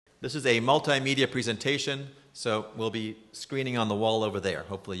This is a multimedia presentation, so we'll be screening on the wall over there.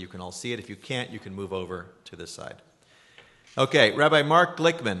 Hopefully you can all see it. If you can't, you can move over to this side. Okay, Rabbi Mark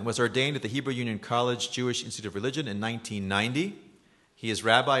Glickman was ordained at the Hebrew Union College Jewish Institute of Religion in 1990. He is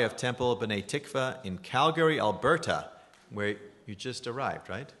rabbi of Temple B'nai Tikva in Calgary, Alberta, where you just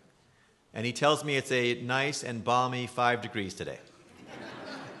arrived, right? And he tells me it's a nice and balmy 5 degrees today.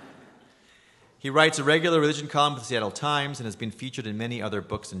 He writes a regular religion column for the Seattle Times and has been featured in many other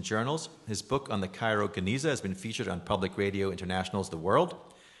books and journals. His book on the Cairo Genizah has been featured on Public Radio International's The World,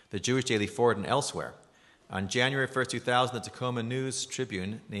 the Jewish Daily Forward, and elsewhere. On January 1st, 2000, the Tacoma News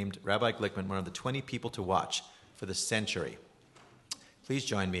Tribune named Rabbi Glickman one of the 20 people to watch for the century. Please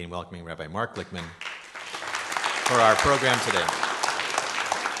join me in welcoming Rabbi Mark Glickman for our program today.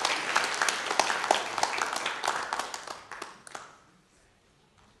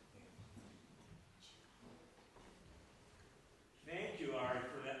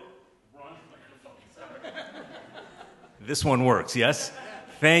 This one works, yes?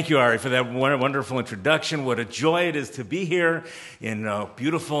 Thank you, Ari, for that wonderful introduction. What a joy it is to be here in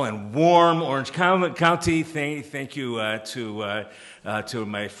beautiful and warm Orange County. Thank you to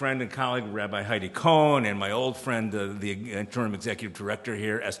my friend and colleague, Rabbi Heidi Cohn, and my old friend, the interim executive director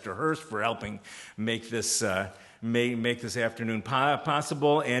here, Esther Hurst, for helping make this afternoon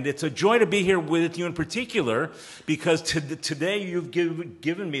possible. And it's a joy to be here with you in particular because today you've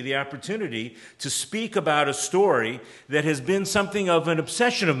given me the opportunity to speak about a story that has been something of an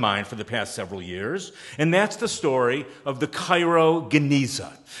obsession of mine for the past several years, and that's the story of the Cairo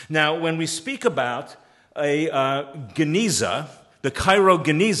Genizah. Now, when we speak about a Genizah, the Cairo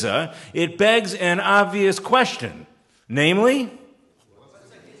Genizah, it begs an obvious question, namely,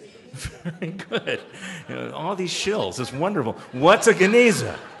 very good. All these shills, it's wonderful. What's a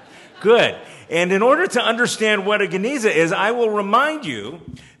Genizah? Good. And in order to understand what a Genizah is, I will remind you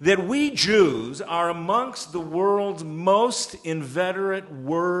that we Jews are amongst the world's most inveterate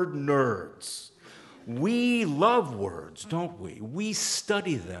word nerds. We love words, don't we? We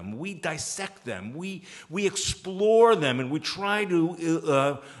study them, we dissect them, we explore them, and we try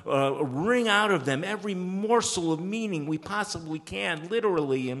to wring out of them every morsel of meaning we possibly can,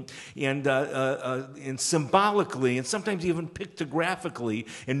 literally and symbolically, and sometimes even pictographically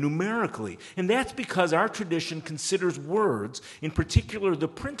and numerically. And that's because our tradition considers words, in particular the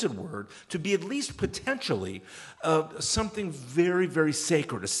printed word, to be at least potentially something very, very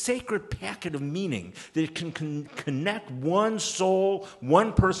sacred, a sacred packet of meaning that can connect one soul,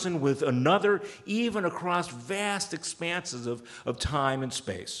 one person with another, even across vast expanses of time and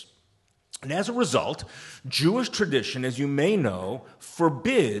space. And as a result, Jewish tradition, as you may know,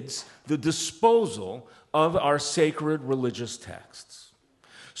 forbids the disposal of our sacred religious texts.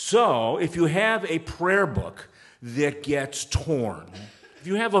 So, if you have a prayer book that gets torn, if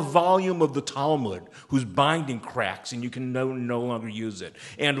you have a volume of the Talmud whose binding cracks and you can no longer use it,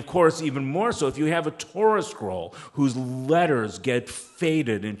 and of course even more so if you have a Torah scroll whose letters get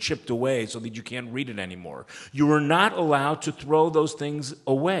faded and chipped away so that you can't read it anymore, you are not allowed to throw those things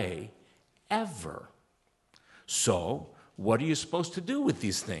away ever. So what are you supposed to do with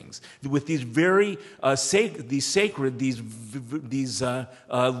these things? With these very sacred,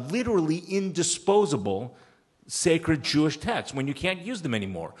 literally indisposable sacred Jewish texts when you can't use them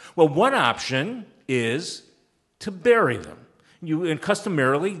anymore? Well, one option is to bury them. And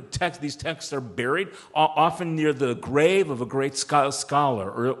customarily, these texts are buried often near the grave of a great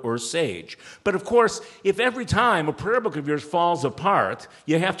scholar or sage. But of course, if every time a prayer book of yours falls apart,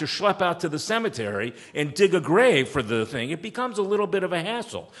 you have to schlep out to the cemetery and dig a grave for the thing, it becomes a little bit of a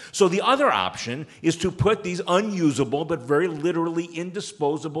hassle. So the other option is to put these unusable but very literally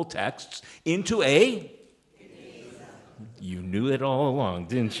indisposable texts into a... You knew it all along,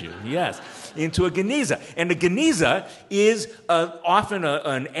 didn't you? Yes, into a Genizah. And a Genizah is often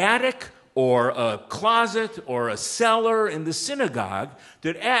an attic or a closet or a cellar in the synagogue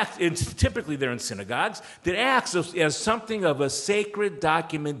that acts, typically they're in synagogues, that acts as something of a sacred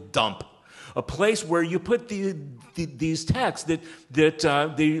document dump, a place where you put these texts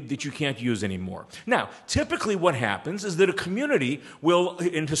that you can't use anymore. Now, typically what happens is that a community will,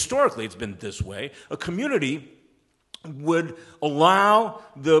 and historically it's been this way, a community would allow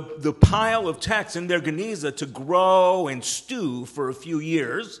the pile of texts in their Genizah to grow and stew for a few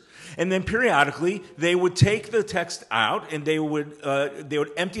years, and then periodically they would take the text out and they would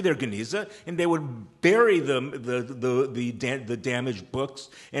empty their Genizah and they would bury the damaged books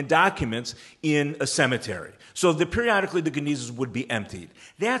and documents in a cemetery. So periodically the Genizahs would be emptied.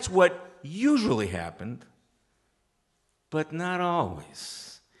 That's what usually happened, but not always.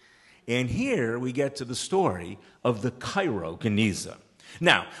 And here we get to the story of the Cairo Genizah.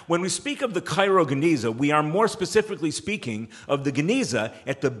 Now, when we speak of the Cairo Genizah, we are more specifically speaking of the Genizah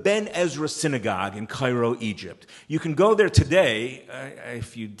at the Ben Ezra Synagogue in Cairo, Egypt. You can go there today,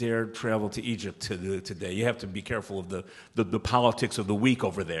 if you dare travel to Egypt today. You have to be careful of the politics of the week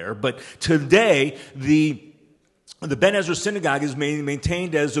over there. But today, the Ben Ezra Synagogue is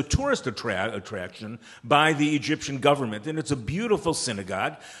maintained as a tourist attraction by the Egyptian government, and it's a beautiful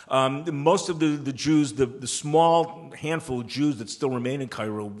synagogue. Most of the Jews, the small handful of Jews that still remain in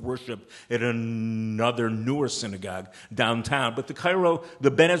Cairo, worship at another newer synagogue downtown. But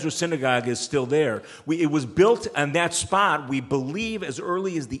the Ben Ezra Synagogue is still there. It was built on that spot, we believe, as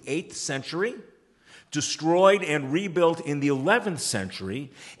early as the 8th century. Destroyed and rebuilt in the 11th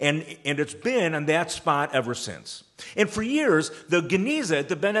century, and it's been on that spot ever since. And for years, the Genizah at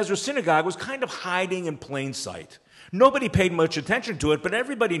the Ben Ezra Synagogue was kind of hiding in plain sight. Nobody paid much attention to it, but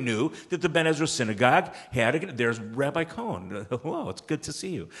everybody knew that the Ben Ezra Synagogue there's Rabbi Cohen. Hello, it's good to see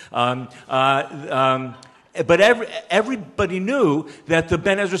you. But everybody knew that the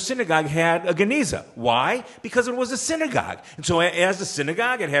Ben Ezra Synagogue had a Genizah. Why? Because it was a synagogue. And so as a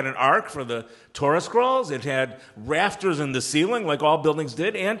synagogue, it had an ark for the Torah scrolls. It had rafters in the ceiling, like all buildings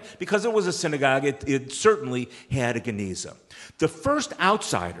did. And because it was a synagogue, it certainly had a Genizah. The first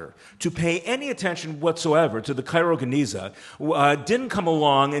outsider to pay any attention whatsoever to the Cairo Genizah didn't come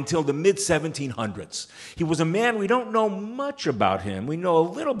along until the mid-1700s. He was a man, we don't know much about him. We know a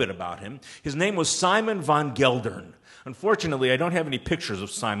little bit about him. His name was Simon von Geldern. Unfortunately, I don't have any pictures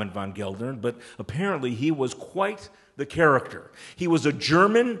of Simon von Geldern, but apparently he was quite the character. He was a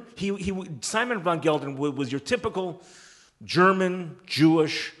German. Simon von Geldern was your typical German,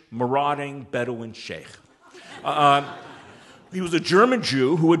 Jewish, marauding Bedouin sheikh. He was a German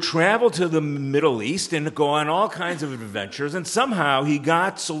Jew who would travel to the Middle East and go on all kinds of adventures, and somehow he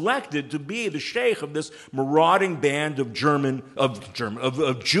got selected to be the sheikh of this marauding band of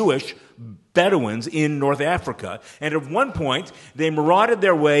Jewish Bedouins in North Africa. And at one point, they marauded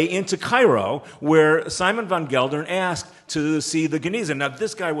their way into Cairo, where Simon von Geldern asked to see the Genizah. Now,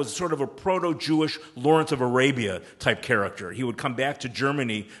 this guy was sort of a proto-Jewish Lawrence of Arabia type character. He would come back to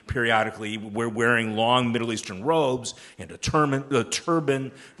Germany periodically wearing long Middle Eastern robes and a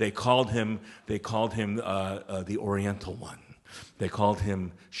turban. They called him the Oriental One. They called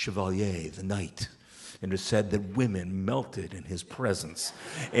him Chevalier, the Knight. And it said that women melted in his presence.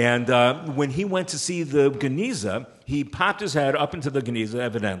 And when he went to see the Genizah, he popped his head up into the Genizah,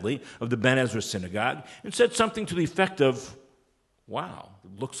 evidently, of the Ben Ezra Synagogue, and said something to the effect of, "Wow,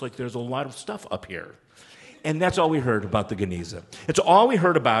 it looks like there's a lot of stuff up here." And that's all we heard about the Genizah. It's all we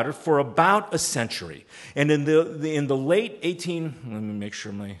heard about it for about a century. And in the late 18... Let me make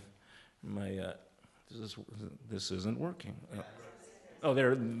sure this isn't working. Oh,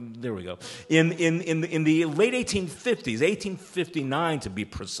 there we go. In the late 1850s, 1859 to be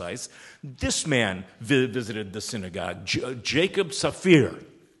precise, this man visited the synagogue, Jacob Safir.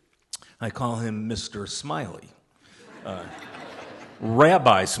 I call him Mr. Smiley.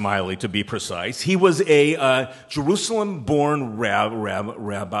 Rabbi Smiley, to be precise. He was a Jerusalem-born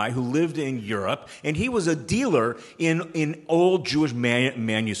rabbi who lived in Europe, and he was a dealer in old Jewish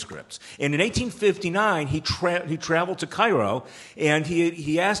manuscripts. And in 1859, he traveled to Cairo, and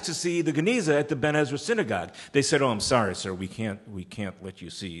he asked to see the Genizah at the Ben Ezra Synagogue. They said, "Oh, I'm sorry, sir, we can't let you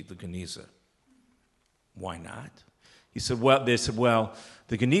see the Genizah." "Why not?" They said, "Well,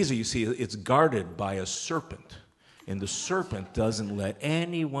 the Genizah, you see, it's guarded by a serpent. And the serpent doesn't let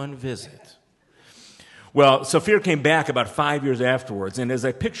anyone visit." Well, Safir came back about 5 years afterwards, and as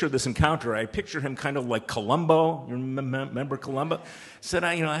I picture this encounter, I picture him kind of like Columbo. You remember Columbo? Said,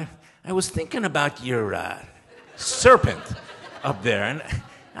 I was thinking about your serpent up there, and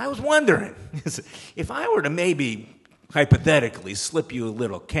I was wondering, if I were to maybe hypothetically slip you a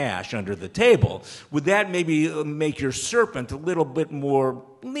little cash under the table, would that maybe make your serpent a little bit more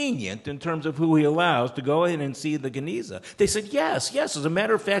lenient in terms of who he allows to go in and see the Genizah? They said, yes, as a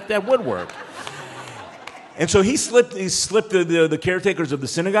matter of fact, that would work. And so he slipped the caretakers of the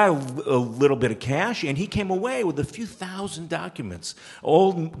synagogue a little bit of cash, and he came away with a few thousand documents,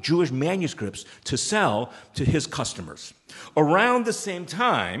 old Jewish manuscripts, to sell to his customers. Around the same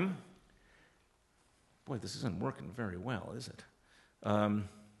time... Boy, this isn't working very well, is it?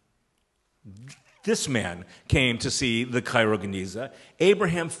 This man came to see the Cairo Genizah,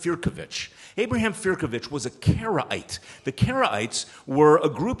 Abraham Firkovich. Abraham Firkovich was a Karaite. The Karaites were a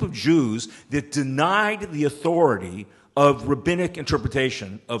group of Jews that denied the authority of rabbinic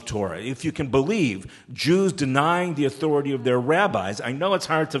interpretation of Torah. If you can believe Jews denying the authority of their rabbis, I know it's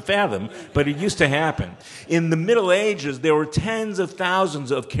hard to fathom, but it used to happen. In the Middle Ages, there were tens of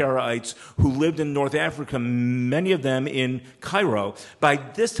thousands of Karaites who lived in North Africa, many of them in Cairo. By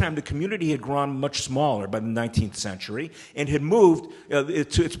this time, the community had grown much smaller by the 19th century and had moved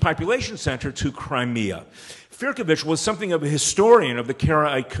to its population center to Crimea. Firkovich was something of a historian of the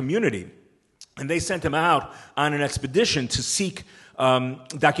Karaite community. And they sent him out on an expedition to seek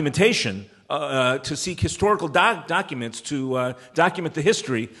documentation, to seek historical documents to document the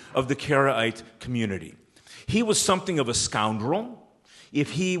history of the Karaite community. He was something of a scoundrel.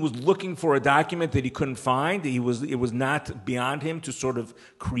 If he was looking for a document that he couldn't find, it was not beyond him to sort of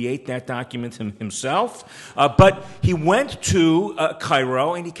create that document himself. But he went to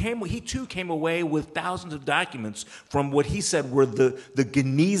Cairo, and he too came away with thousands of documents from what he said were the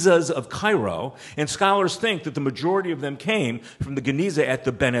Genizahs of Cairo. And scholars think that the majority of them came from the Genizah at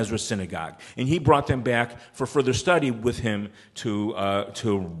the Ben Ezra synagogue. And he brought them back for further study with him to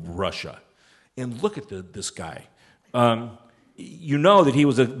Russia. And look at this guy. You know that he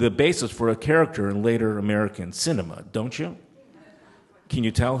was the basis for a character in later American cinema, don't you? Can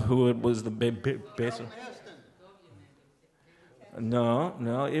you tell who it was the basis?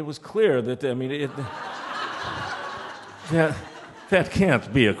 No, it was clear that, I mean, that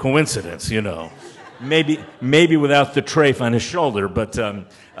can't be a coincidence, you know. Maybe without the trafe on his shoulder, but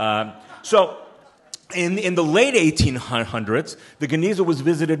so. In the late 1800s, the Genizah was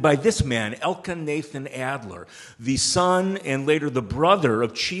visited by this man, Elkan Nathan Adler, the son and later the brother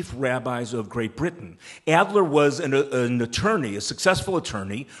of chief rabbis of Great Britain. Adler was an attorney, a successful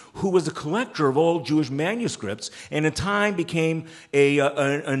attorney, who was a collector of old Jewish manuscripts, and in time became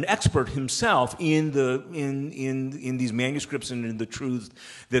an expert himself in these manuscripts and in the truths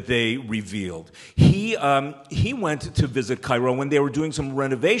that they revealed. He went to visit Cairo when they were doing some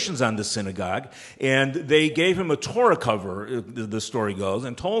renovations on the synagogue, and they gave him a Torah cover, the story goes,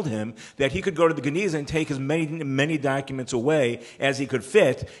 and told him that he could go to the Genizah and take as many documents away as he could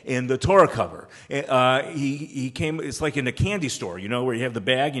fit in the Torah cover. He came, it's like in a candy store, you know, where you have the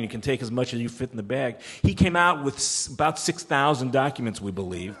bag and you can take as much as you fit in the bag. He came out with about 6,000 documents, we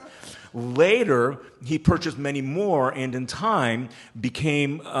believe. Later, he purchased many more, and in time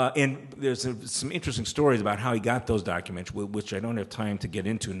became, and there's some interesting stories about how he got those documents, which I don't have time to get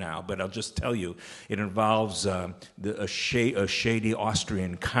into now, but I'll just tell you, it involves a shady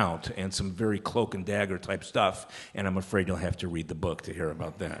Austrian count and some very cloak and dagger type stuff, and I'm afraid you'll have to read the book to hear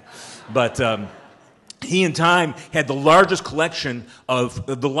about that. But he in time had the largest collection of,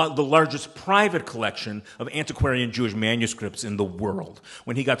 the largest private collection of antiquarian Jewish manuscripts in the world.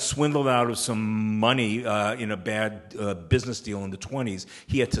 When he got swindled out of some money in a bad business deal in the 20s,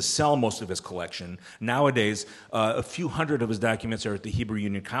 he had to sell most of his collection. Nowadays, a few hundred of his documents are at the Hebrew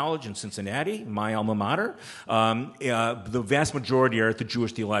Union College in Cincinnati, my alma mater. The vast majority are at the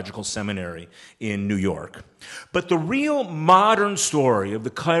Jewish Theological Seminary in New York. But the real modern story of the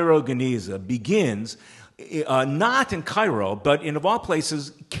Cairo Genizah begins not in Cairo, but in, of all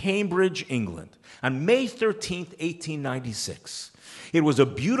places, Cambridge, England, on May 13th, 1896. It was a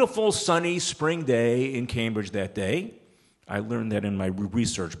beautiful, sunny spring day in Cambridge that day. I learned that in my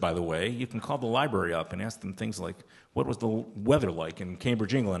research, by the way. You can call the library up and ask them things like, what was the weather like in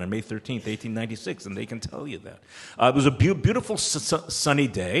Cambridge, England on May 13th, 1896? And they can tell you that. It was a beautiful, sunny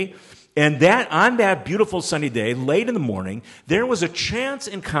day. And on that beautiful sunny day, late in the morning, there was a chance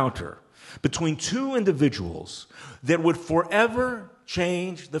encounter between two individuals that would forever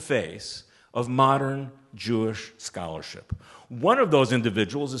change the face of modern Jewish scholarship. One of those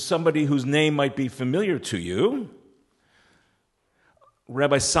individuals is somebody whose name might be familiar to you,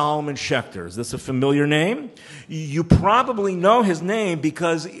 Rabbi Solomon Schechter. Is this a familiar name? You probably know his name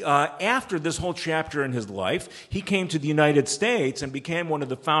because after this whole chapter in his life, he came to the United States and became one of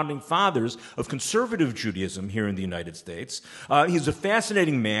the founding fathers of conservative Judaism here in the United States. He's a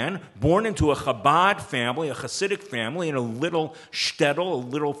fascinating man, born into a Chabad family, a Hasidic family in a little shtetl, a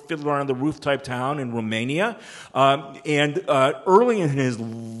little fiddler-on-the-roof type town in Romania. Early in his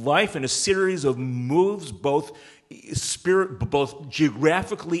life, in a series of moves, both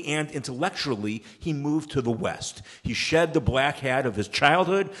geographically and intellectually, he moved to the West. He shed the black hat of his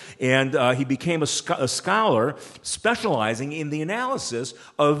childhood, and he became a scholar specializing in the analysis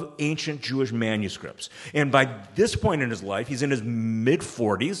of ancient Jewish manuscripts. And by this point in his life, he's in his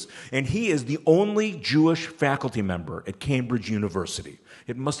mid-40s, and he is the only Jewish faculty member at Cambridge University.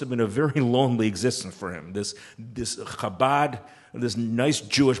 It must have been a very lonely existence for him. This Chabad this nice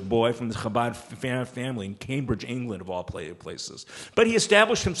Jewish boy from the Chabad family in Cambridge, England, of all places. But he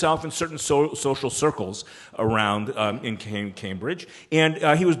established himself in certain social circles around in Cambridge, and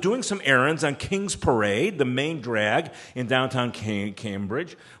he was doing some errands on King's Parade, the main drag in downtown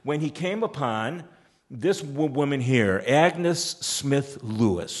Cambridge, when he came upon this woman here, Agnes Smith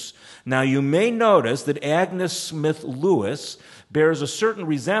Lewis. Now, you may notice that Agnes Smith Lewis bears a certain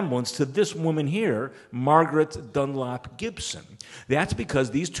resemblance to this woman here, Margaret Dunlop Gibson. That's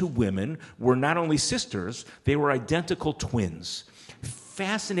because these two women were not only sisters, they were identical twins.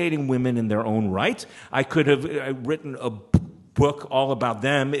 Fascinating women in their own right. I could have written a book all about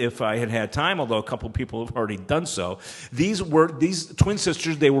them if I had had time, although a couple people have already done so. These twin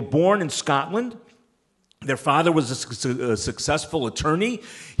sisters. They were born in Scotland. Their father was a successful attorney.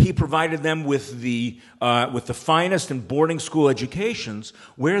 He provided them with the finest in boarding school educations,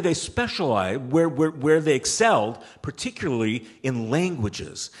 where they specialized, where they excelled, particularly in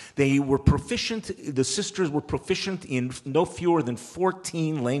languages. They were proficient. The sisters were proficient in no fewer than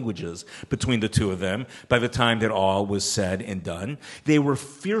 14 languages between the two of them by the time that all was said and done. They were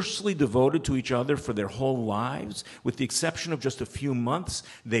fiercely devoted to each other for their whole lives, with the exception of just a few months.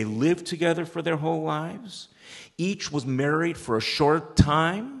 They lived together for their whole lives. Each was married for a short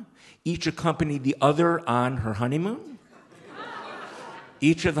time. Each accompanied the other on her honeymoon.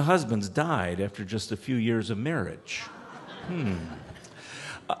 Each of the husbands died after just a few years of marriage.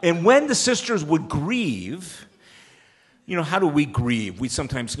 And when the sisters would grieve, how do we grieve? We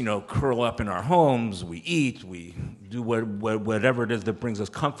sometimes, curl up in our homes, we eat, we do whatever it is that brings us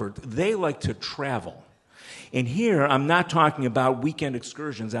comfort. They like to travel. And here, I'm not talking about weekend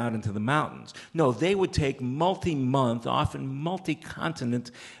excursions out into the mountains. No, they would take multi-month, often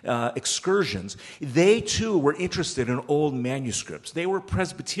multi-continent excursions. They, too, were interested in old manuscripts. They were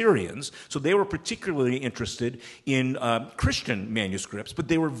Presbyterians, so they were particularly interested in Christian manuscripts, but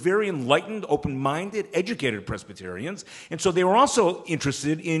they were very enlightened, open-minded, educated Presbyterians, and so they were also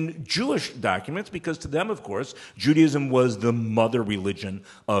interested in Jewish documents because to them, of course, Judaism was the mother religion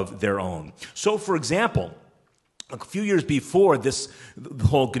of their own. So, for example, a few years before the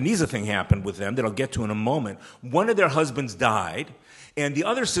whole Genizah thing happened with them, that I'll get to in a moment, one of their husbands died, and the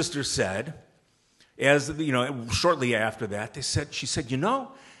other sister said, shortly after that, she said,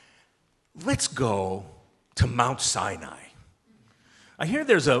 let's go to Mount Sinai. I hear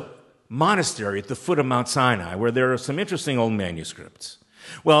there's a monastery at the foot of Mount Sinai where there are some interesting old manuscripts.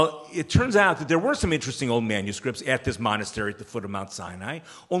 Well, it turns out that there were some interesting old manuscripts at this monastery at the foot of Mount Sinai,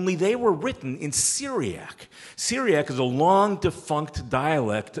 only they were written in Syriac. Syriac is a long-defunct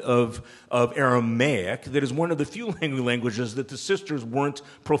dialect of Aramaic that is one of the few languages that the sisters weren't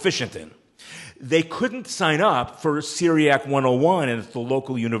proficient in. They couldn't sign up for Syriac 101 at the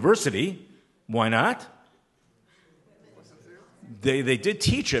local university. Why not? They did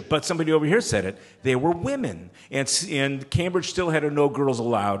teach it, but somebody over here said it. They were women, and Cambridge still had a no girls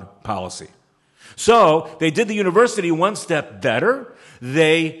allowed policy. So they did the university one step better.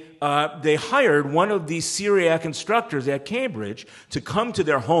 They hired one of these Syriac instructors at Cambridge to come to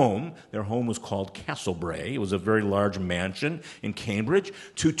their home. Their home was called Castlebrae. It was a very large mansion in Cambridge,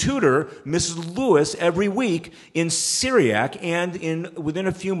 to tutor Mrs. Lewis every week in Syriac, and within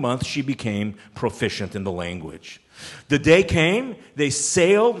a few months she became proficient in the language. The day came, they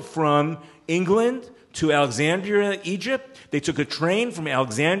sailed from England to Alexandria, Egypt. They took a train from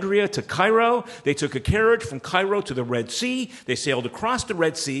Alexandria to Cairo. They took a carriage from Cairo to the Red Sea. They sailed across the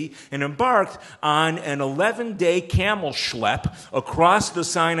Red Sea and embarked on an 11-day camel schlep across the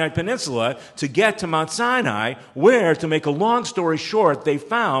Sinai Peninsula to get to Mount Sinai, where, to make a long story short, they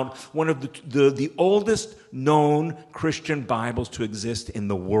found one of the oldest known Christian Bibles to exist in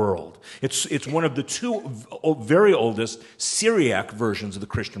the world. It's one of the two very oldest Syriac versions of the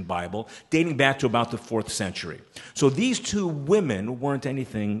Christian Bible, dating back to about the 4th century. So these two women weren't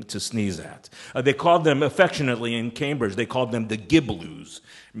anything to sneeze at. They called them, affectionately in Cambridge, they called them the Gibloos,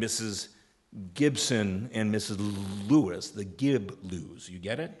 Mrs. Gibson and Mrs. Lewis, the Gibloos. You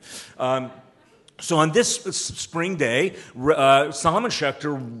get it? So on this spring day, Solomon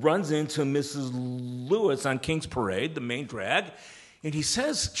Schechter runs into Mrs. Lewis on King's Parade, the main drag, and she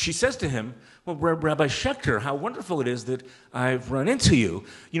says to him, "Well, Rabbi Schechter, how wonderful it is that I've run into you.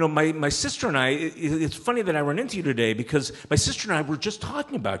 My sister and I, it's funny that I run into you today because my sister and I were just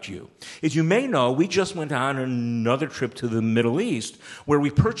talking about you. As you may know, we just went on another trip to the Middle East where we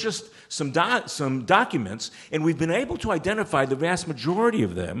purchased some documents, and we've been able to identify the vast majority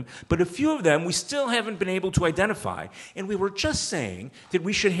of them, but a few of them we still haven't been able to identify. And we were just saying that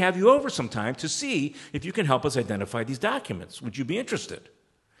we should have you over sometime to see if you can help us identify these documents. Would you be interested?"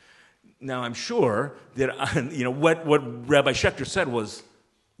 Now, I'm sure that, what Rabbi Schechter said was,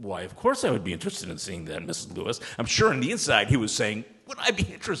 why, of course I would be interested in seeing that, Mrs. Lewis. I'm sure on the inside he was saying, would I be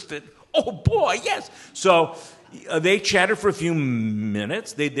interested? Oh, boy, yes. So they chatted for a few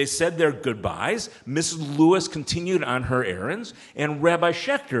minutes. They said their goodbyes. Mrs. Lewis continued on her errands, and Rabbi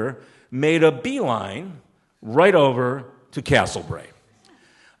Schechter made a beeline right over to Castlebrae.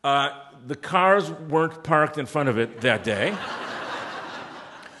 The cars weren't parked in front of it that day.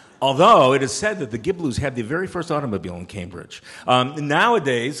 Although it is said that the Gibloos had the very first automobile in Cambridge.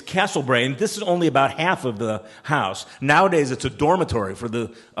 Nowadays, Castlebrae, and this is only about half of the house, nowadays it's a dormitory for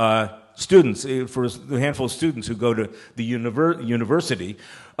the students, for the handful of students who go to the university.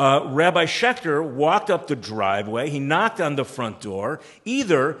 Rabbi Schechter walked up the driveway. He knocked on the front door.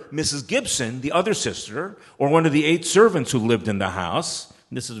 Either Mrs. Gibson, the other sister, or one of the 8 servants who lived in the house.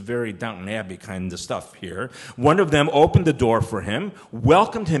 This is very Downton Abbey kind of stuff here. One of them opened the door for him,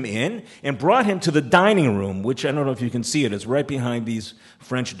 welcomed him in, and brought him to the dining room, which I don't know if you can see it. It's right behind these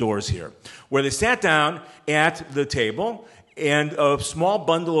French doors here, where they sat down at the table, and a small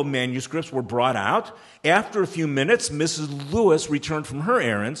bundle of manuscripts were brought out. After a few minutes, Mrs. Lewis returned from her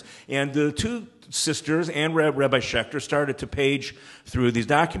errands, and the 2 sisters and Rabbi Schechter started to page through these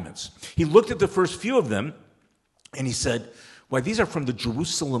documents. He looked at the first few of them, and he said, why, these are from the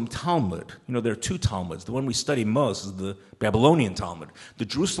Jerusalem Talmud. There are 2 Talmuds. The one we study most is the Babylonian Talmud. The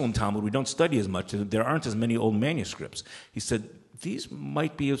Jerusalem Talmud we don't study as much. There aren't as many old manuscripts. He said, these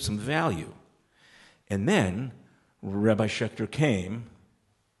might be of some value. And then Rabbi Schechter came.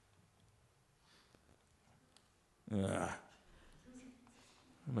 Am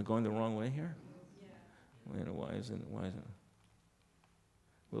I going the wrong way here? Yeah. Why isn't it?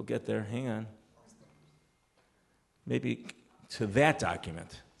 We'll get there. Hang on. Maybe to that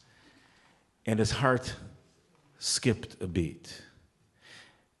document, and his heart skipped a beat.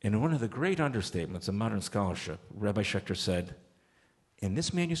 In one of the great understatements of modern scholarship, Rabbi Schechter said, and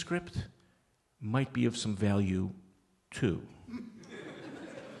this manuscript might be of some value too.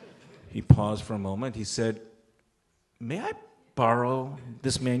 He paused for a moment. He said, may I borrow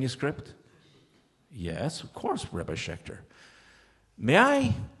this manuscript? Yes, of course, Rabbi Schechter. May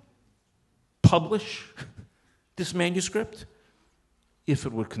I publish this manuscript? If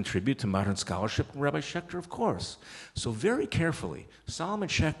it would contribute to modern scholarship, Rabbi Schechter, of course. So very carefully, Solomon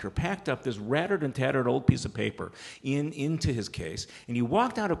Schechter packed up this rattered and tattered old piece of paper into his case, and he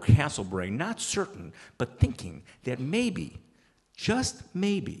walked out of Castlebrae, not certain, but thinking that maybe, just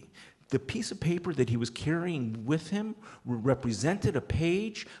maybe, the piece of paper that he was carrying with him represented a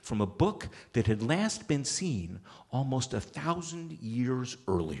page from a book that had last been seen almost 1,000 years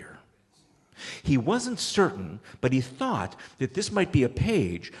earlier. He wasn't certain, but he thought that this might be a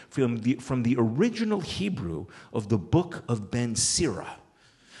page from the original Hebrew of the book of Ben Sira.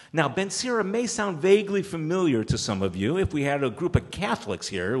 Now, Ben Sira may sound vaguely familiar to some of you. If we had a group of Catholics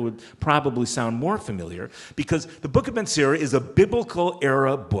here, it would probably sound more familiar, because the book of Ben Sira is a biblical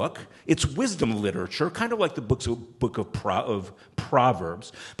era book. It's wisdom literature, kind of like the book of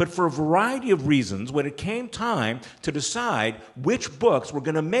Proverbs. But for a variety of reasons, when it came time to decide which books were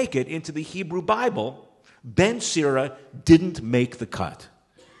going to make it into the Hebrew Bible, Ben Sira didn't make the cut.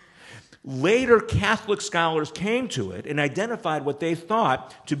 Later, Catholic scholars came to it and identified what they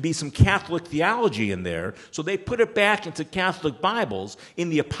thought to be some Catholic theology in there, so they put it back into Catholic Bibles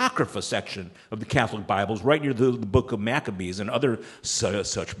in the Apocrypha section of the Catholic Bibles, right near the book of Maccabees and other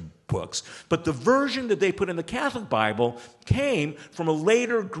such books. But the version that they put in the Catholic Bible came from a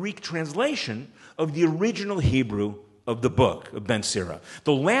later Greek translation of the original Hebrew of the book of Ben Sira.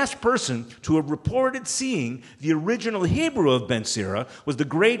 The last person to have reported seeing the original Hebrew of Ben Sira was the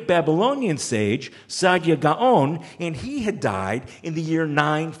great Babylonian sage Saadia Gaon, and he had died in the year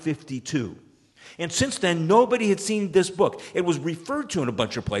 952. And since then, nobody had seen this book. It was referred to in a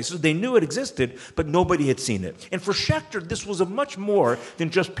bunch of places. They knew it existed, but nobody had seen it. And for Schechter, this was a much more than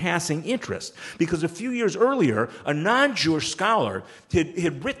just passing interest, because a few years earlier, a non-Jewish scholar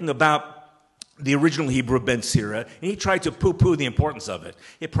had written about the original Hebrew of Ben Sira, and he tried to poo-poo the importance of it.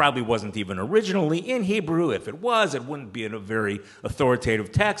 It probably wasn't even originally in Hebrew. If it was, it wouldn't be in a very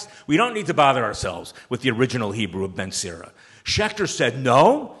authoritative text. We don't need to bother ourselves with the original Hebrew of Ben Sira. Schechter said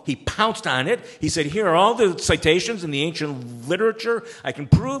no. He pounced on it. He said, here are all the citations in the ancient literature. I can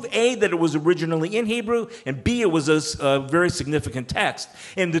prove, A, that it was originally in Hebrew, and B, it was a very significant text.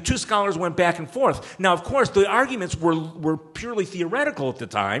 And the two scholars went back and forth. Now, of course, the arguments were purely theoretical at the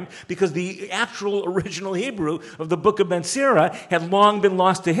time, because the actual original Hebrew of the book of Ben Sira had long been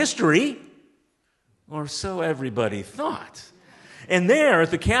lost to history, or so everybody thought. And there, at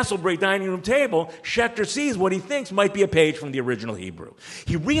the castle break dining room table, Schechter sees what he thinks might be a page from the original Hebrew.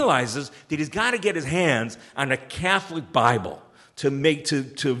 He realizes that he's got to get his hands on a Catholic Bible to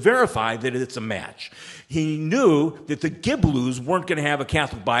verify that it's a match. He knew that the Giblus weren't going to have a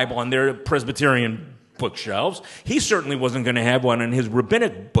Catholic Bible on their Presbyterian bookshelves. He certainly wasn't going to have one on his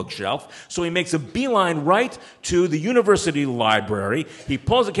rabbinic bookshelf, so he makes a beeline right to the university library. He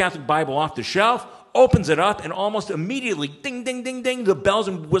pulls the Catholic Bible off the shelf, opens it up, and almost immediately, ding, ding, ding, ding, the bells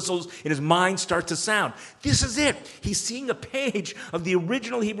and whistles in his mind start to sound. This is it. He's seeing a page of the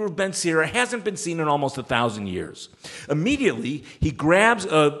original Hebrew of Ben Sira. Hasn't been seen in almost 1,000 years. Immediately, he grabs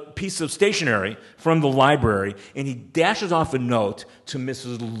a piece of stationery from the library, and he dashes off a note to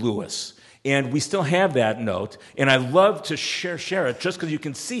Mrs. Lewis. And we still have that note, and I love to share it just because you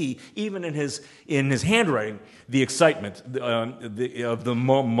can see, even in his handwriting, the excitement of the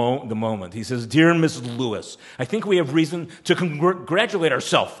moment. He says, "Dear Mrs. Lewis, I think we have reason to congratulate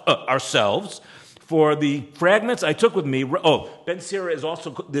ourselves for the fragments I took with me." Ben Sira is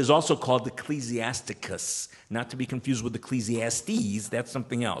also called Ecclesiasticus, not to be confused with Ecclesiastes. That's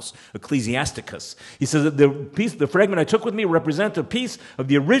something else. Ecclesiasticus. He says that the fragment I took with me represents a piece of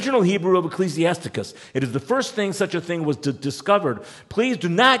the original Hebrew of Ecclesiasticus. It is the first thing such a thing was discovered. Please do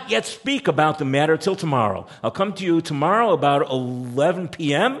not yet speak about the matter till tomorrow. I'll come to you tomorrow about 11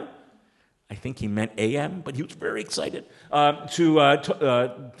 p.m. I think he meant a.m., but he was very excited to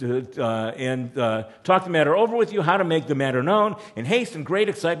talk the matter over with you, how to make the matter known. In haste and great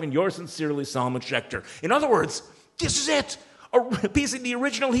excitement, yours sincerely, Solomon Schechter. In other words, this is it, a piece of the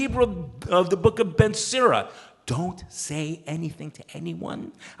original Hebrew of the book of Ben Sira. Don't say anything to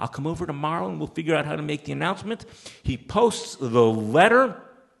anyone. I'll come over tomorrow and we'll figure out how to make the announcement. He posts the letter,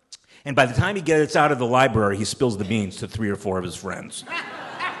 and by the time he gets out of the library, he spills the beans to 3 or 4 of his friends.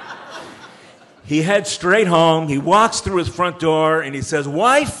 He heads straight home. He walks through his front door and he says,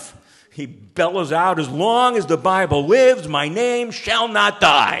 "Wife," he bellows out, "as long as the Bible lives, my name shall not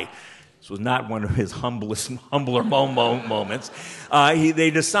die." This was not one of his humbler moments.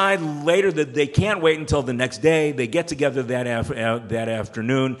 They decide later that they can't wait until the next day. They get together that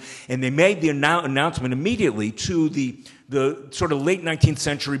afternoon, and they made the announcement immediately to the sort of late 19th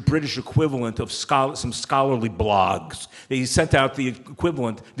century British equivalent of some scholarly blogs. They sent out the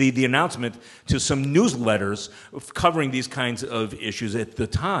equivalent, the announcement, to some newsletters covering these kinds of issues at the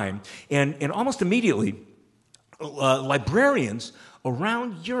time. And almost immediately, librarians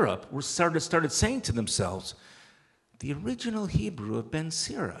around Europe started saying to themselves, the original Hebrew of Ben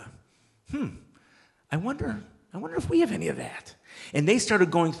Sira. I wonder if we have any of that. And they started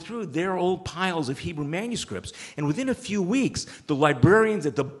going through their old piles of Hebrew manuscripts. And within a few weeks, the librarians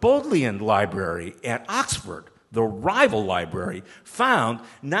at the Bodleian Library at Oxford, the rival library, found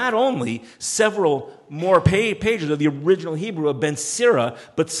not only several more pages of the original Hebrew of Ben Sira,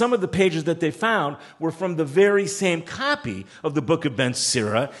 but some of the pages that they found were from the very same copy of the book of Ben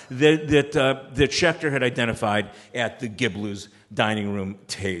Sira that Schechter had identified at the Giblus' dining room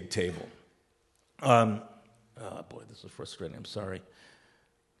table. Oh, boy, this is frustrating. I'm sorry.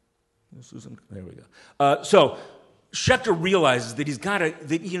 There we go. So Schechter realizes that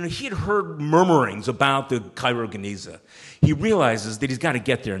he had heard murmurings about the Cairo Genizah. He realizes that he's got to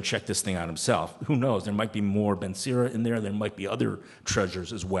get there and check this thing out himself. Who knows? There might be more Ben Sira in there. There might be other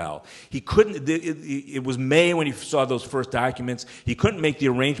treasures as well. He couldn't. It was May when he saw those first documents. He couldn't make the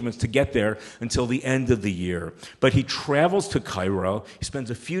arrangements to get there until the end of the year. But he travels to Cairo. He spends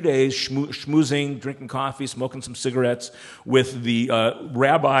a few days schmoozing, drinking coffee, smoking some cigarettes with the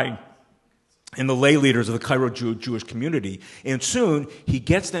rabbi and the lay leaders of the Cairo Jewish community. And soon, he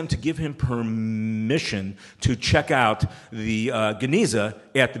gets them to give him permission to check out the Genizah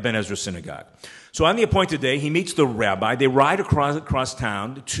at the Ben Ezra Synagogue. So on the appointed day, he meets the rabbi. They ride across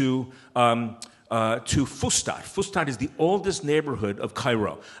town to Fustat. Fustat is the oldest neighborhood of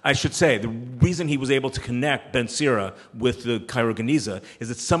Cairo. I should say, the reason he was able to connect Ben Sira with the Cairo Genizah is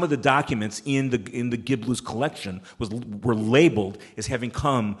that some of the documents in the Giblus collection were labeled as having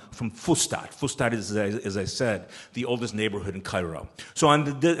come from Fustat. Fustat is, as I said, the oldest neighborhood in Cairo. So on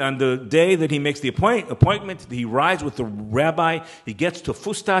the day that he makes the appointment, he rides with the rabbi. He gets to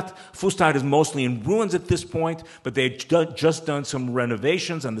Fustat. Fustat is mostly in ruins at this point, but they'd just done some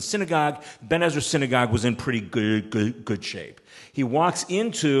renovations on the synagogue. Ben Ezra Synagogue was in pretty good shape. He walks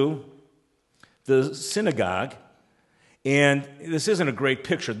into the synagogue, and this isn't a great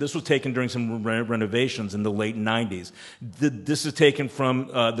picture. This was taken during some renovations in the late 90s. This is taken from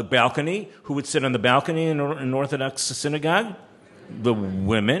the balcony. Who would sit on the balcony in an Orthodox synagogue? the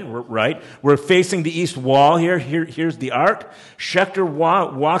women, right? We're facing the east wall here. Here's the ark. Schechter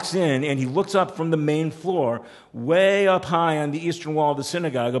walks in, and he looks up from the main floor, way up high on the eastern wall of the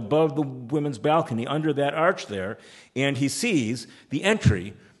synagogue, above the women's balcony, under that arch there, and he sees the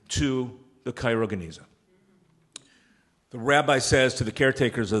entry to the Cairo Genizah. The rabbi says to the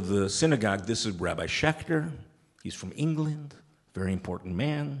caretakers of the synagogue, this is Rabbi Schechter. He's from England, very important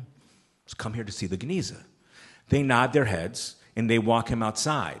man. He's come here to see the Genizah. They nod their heads, and they walk him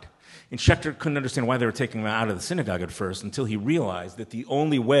outside. And Schechter couldn't understand why they were taking him out of the synagogue at first until he realized that the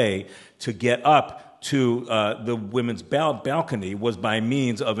only way to get up to the women's balcony was by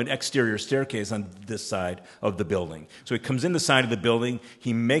means of an exterior staircase on this side of the building. So he comes in the side of the building,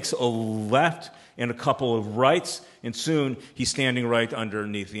 he makes a left and a couple of rights, and soon he's standing right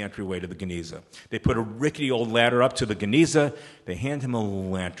underneath the entryway to the Genizah. They put a rickety old ladder up to the Genizah, they hand him a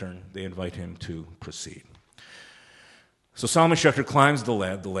lantern, they invite him to proceed. So Solomon Schechter climbs the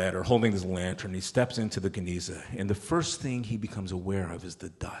ladder, holding his lantern. He steps into the Genizah, and the first thing he becomes aware of is the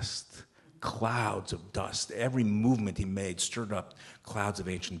dust, clouds of dust. Every movement he made stirred up clouds of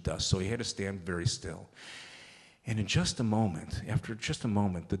ancient dust, so he had to stand very still. And in just a moment, after just a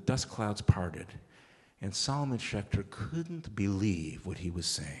moment, the dust clouds parted, and Solomon Schechter couldn't believe what he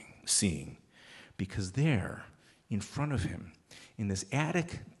was seeing, because there, in front of him, in this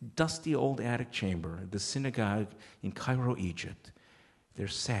attic, dusty old attic chamber, the synagogue in Cairo, Egypt, there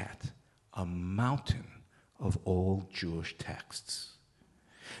sat a mountain of old Jewish texts.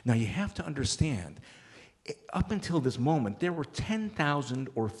 Now you have to understand, up until this moment, there were 10,000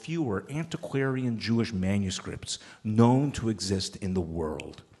 or fewer antiquarian Jewish manuscripts known to exist in the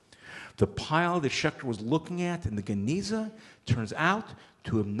world. The pile that Schechter was looking at in the Genizah turns out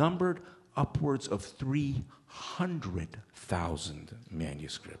to have numbered upwards of 300,000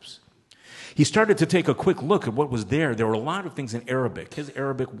 manuscripts. He started to take a quick look at what was there. There were a lot of things in Arabic. His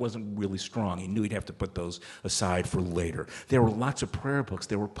Arabic wasn't really strong. He knew he'd have to put those aside for later. There were lots of prayer books.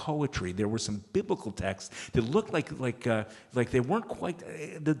 There were poetry. There were some biblical texts that looked like they weren't quite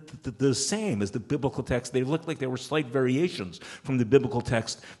the same as the biblical text. They looked like they were slight variations from the biblical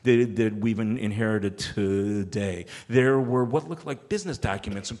text that we've inherited today. There were what looked like business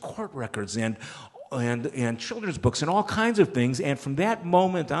documents and court records and children's books and all kinds of things. And from that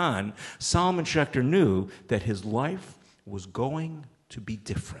moment on, Solomon Schechter knew that his life was going to be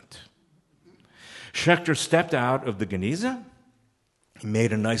different. Schechter stepped out of the Genizah. He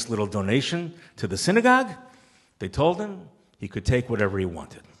made a nice little donation to the synagogue. They told him he could take whatever he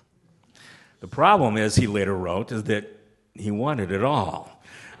wanted. The problem, as he later wrote, is that he wanted it all.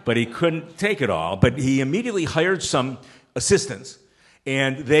 But he couldn't take it all. But he immediately hired some assistants,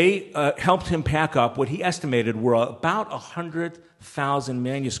 and they helped him pack up what he estimated were about 100,000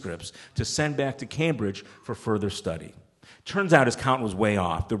 manuscripts to send back to Cambridge for further study. Turns out his count was way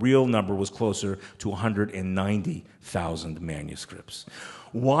off. The real number was closer to 190,000 manuscripts.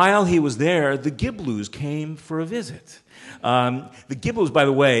 While he was there, the Giblus came for a visit. The Giblus, by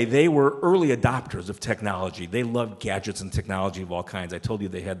the way, they were early adopters of technology. They loved gadgets and technology of all kinds. I told you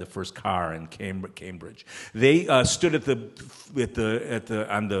they had the first car in Cambridge. They stood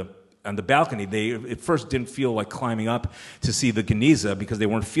on the balcony. They at first didn't feel like climbing up to see the Genizah because they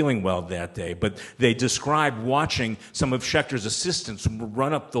weren't feeling well that day, but they described watching some of Schechter's assistants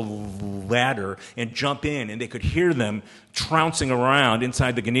run up the ladder and jump in, and they could hear them trouncing around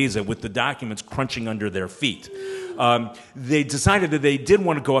inside the Genizah with the documents crunching under their feet. They decided that they did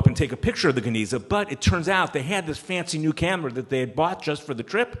want to go up and take a picture of the Genizah, but it turns out they had this fancy new camera that they had bought just for the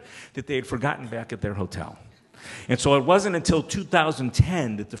trip that they had forgotten back at their hotel. And so it wasn't until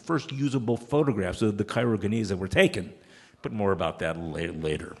 2010 that the first usable photographs of the Cairo Genizah were taken. But more about that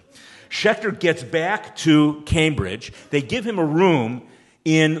later. Schechter gets back to Cambridge. They give him a room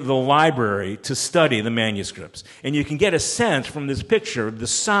in the library to study the manuscripts. And you can get a sense from this picture of the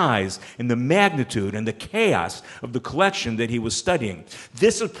size and the magnitude and the chaos of the collection that he was studying.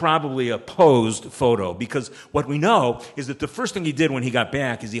 This is probably a posed photo, because what we know is that the first thing he did when he got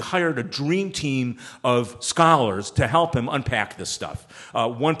back is he hired a dream team of scholars to help him unpack this stuff.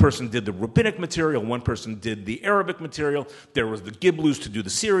 One person did the rabbinic material, one person did the Arabic material, there was the Giblus to do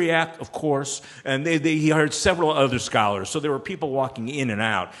the Syriac, of course, and he hired several other scholars. So there were people walking in and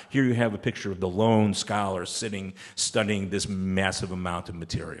out. Here you have a picture of the lone scholar sitting, studying this massive amount of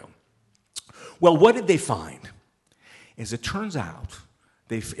material. Well, what did they find? As it turns out,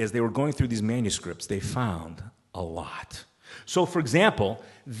 as they were going through these manuscripts, they found a lot. So, for example,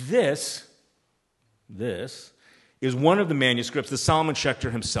 this is one of the manuscripts that Solomon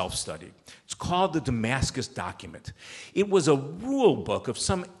Schechter himself studied. It's called the Damascus Document. It was a rule book of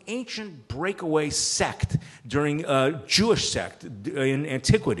some ancient breakaway sect during a Jewish sect in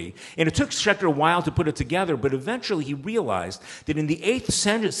antiquity. And it took Schechter a while to put it together, but eventually he realized that in the 8th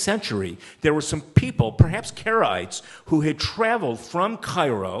century, there were some people, perhaps Karaites, who had traveled from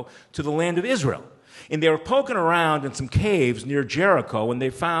Cairo to the land of Israel. And they were poking around in some caves near Jericho, and they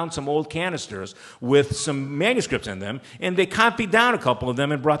found some old canisters with some manuscripts in them, and they copied down a couple of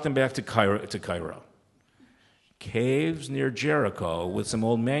them and brought them back to Cairo. Caves near Jericho with some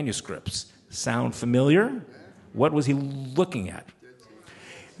old manuscripts. Sound familiar? What was he looking at?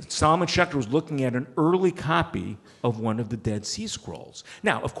 Solomon Schechter was looking at an early copy of one of the Dead Sea Scrolls.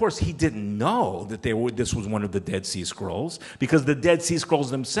 Now, of course, he didn't know that this was one of the Dead Sea Scrolls, because the Dead Sea Scrolls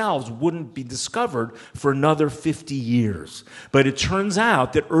themselves wouldn't be discovered for another 50 years. But it turns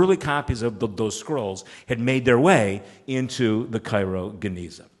out that early copies of those scrolls had made their way into the Cairo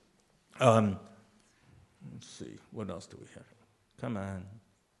Genizah. Let's see, what else do we have? Come on.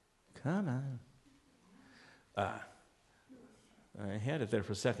 I had it there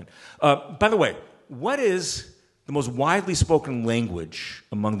for a second. By the way, what is the most widely spoken language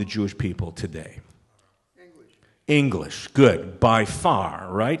among the Jewish people today? English. Good. By far,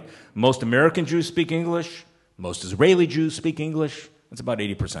 right? Most American Jews speak English. Most Israeli Jews speak English. That's about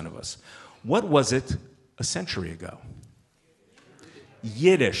 80% of us. What was it a century ago?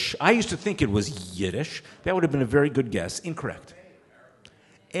 Yiddish. I used to think it was Yiddish. That would have been a very good guess. Incorrect.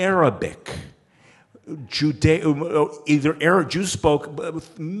 Arabic. Jews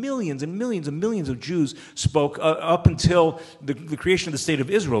spoke, millions and millions and millions of Jews spoke up until the creation of the state of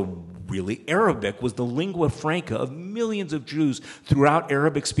Israel. Really, Arabic was the lingua franca of millions of Jews throughout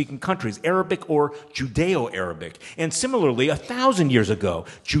Arabic-speaking countries, Arabic or Judeo-Arabic. And similarly, 1,000 years ago,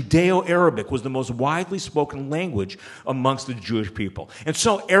 Judeo-Arabic was the most widely spoken language amongst the Jewish people. And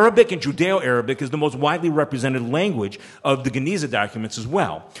so Arabic and Judeo-Arabic is the most widely represented language of the Genizah documents as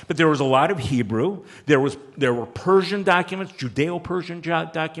well. But there was a lot of Hebrew, there were Persian documents, Judeo-Persian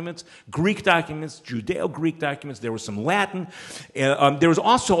documents, Greek documents, Judeo-Greek documents, there was some Latin. There was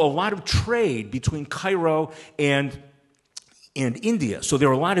also a lot of trade between Cairo and India. So there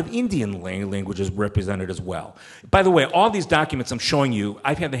are a lot of Indian languages represented as well. By the way, all these documents I'm showing you,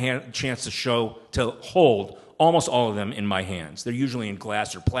 I've had the chance to hold almost all of them in my hands. They're usually in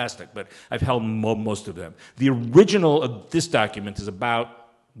glass or plastic, but I've held most of them. The original of this document is about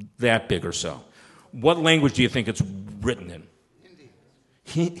that big or so. What language do you think it's written in?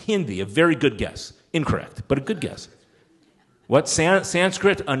 Hindi, a very good guess. Incorrect, but a good guess. What?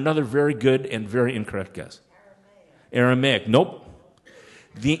 Sanskrit? Another very good and very incorrect guess. Aramaic. Nope.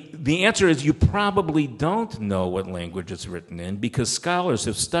 The answer is you probably don't know what language it's written in, because scholars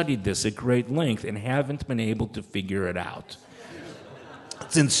have studied this at great length and haven't been able to figure it out.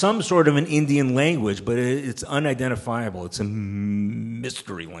 It's in some sort of an Indian language, but it's unidentifiable. It's a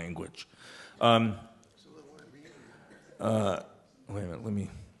mystery language. Wait a minute, let me,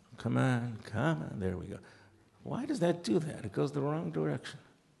 come on, there we go. Why does that do that? It goes the wrong direction.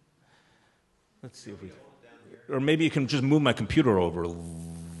 Let's see if we, or maybe you can just move my computer over a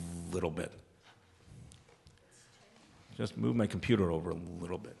little bit. Just move my computer over a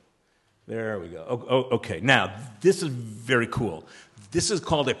little bit. There we go. Okay, now, this is very cool. This is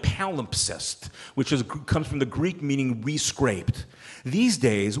called a palimpsest, which comes from the Greek meaning re-scraped. These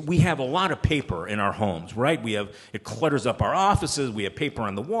days, we have a lot of paper in our homes, right? It clutters up our offices, we have paper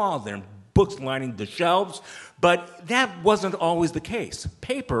on the walls, there are books lining the shelves, but that wasn't always the case.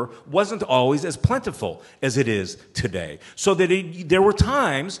 Paper wasn't always as plentiful as it is today. So that there were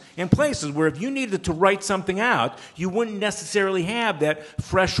times and places where if you needed to write something out, you wouldn't necessarily have that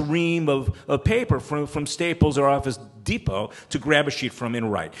fresh ream of paper from Staples or Office Depot to grab a sheet from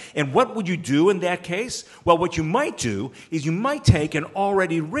and write. And what would you do in that case? Well, what you might do is you might take an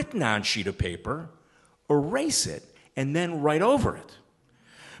already written on sheet of paper, erase it, and then write over it.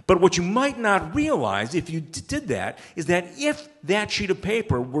 But what you might not realize if you did that is that if that sheet of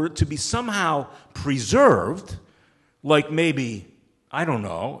paper were to be somehow preserved, like maybe, I don't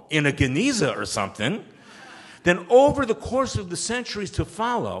know, in a Genizah or something, then over the course of the centuries to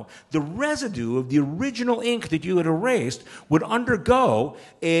follow, the residue of the original ink that you had erased would undergo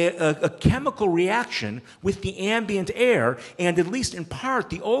a chemical reaction with the ambient air, and at least in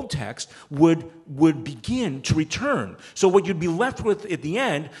part, the old text would begin to return. So what you'd be left with at the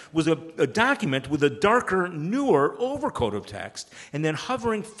end was a document with a darker, newer overcoat of text, and then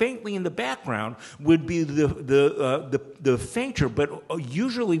hovering faintly in the background would be the fainter, but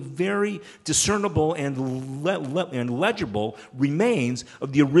usually very discernible and and legible remains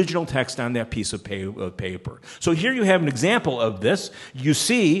of the original text on that piece of paper. So here you have an example of this. You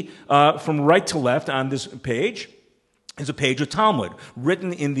see from right to left on this page is a page of Talmud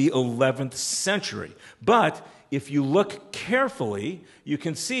written in the 11th century. But if you look carefully, you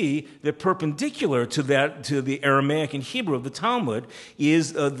can see that perpendicular to the Aramaic and Hebrew of the Talmud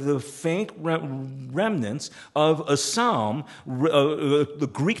is the faint remnants of a psalm, the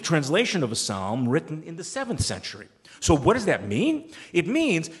Greek translation of a psalm written in the 7th century. So what does that mean? It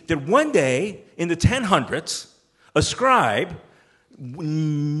means that one day in the 1000s, a scribe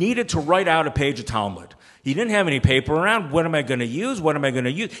needed to write out a page of Talmud. He didn't have any paper around. What am I going to use? What am I going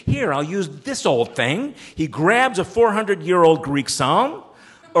to use? Here, I'll use this old thing. He grabs a 400-year-old Greek psalm,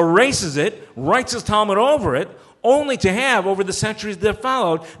 erases it, writes his Talmud over it, only to have, over the centuries that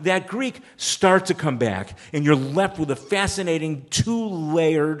followed, that Greek start to come back. And you're left with a fascinating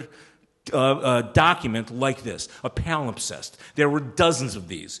two-layered document like this, a palimpsest. There were dozens of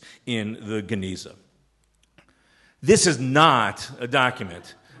these in the Genizah. This is not a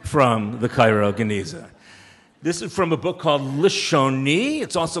document from the Cairo Genizah. This is from a book called Lishoni.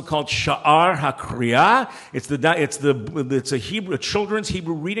 It's also called Sha'ar HaKriya. It's a children's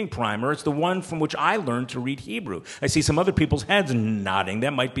Hebrew reading primer. It's the one from which I learned to read Hebrew. I see some other people's heads nodding.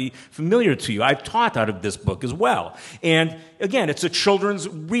 That might be familiar to you. I've taught out of this book as well. And again, it's a children's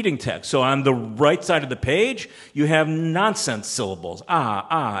reading text. So on the right side of the page, you have nonsense syllables.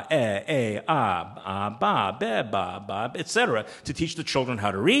 Ba, be, ba, etc. to teach the children how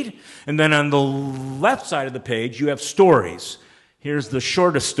to read. And then on the left side of the page, you have stories. Here's the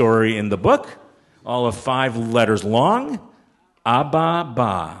shortest story in the book, all of 5 letters long. Abba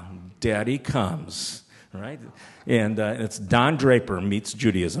Ba, Daddy Comes, right? And it's Don Draper meets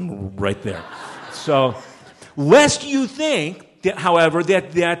Judaism right there. So, lest you think, however,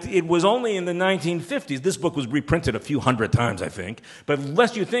 that it was only in the 1950s, this book was reprinted a few hundred times, I think, but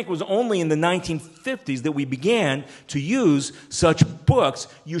lest you think it was only in the 1950s that we began to use such books,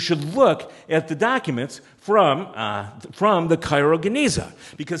 you should look at the documents from the Cairo Genizah.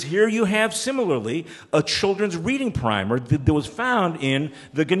 Because here you have, similarly, a children's reading primer that was found in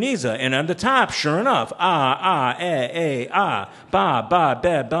the Genizah. And on the top, sure enough, ba,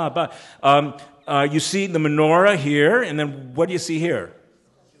 be, ba. You see the menorah here, and then what do you see here?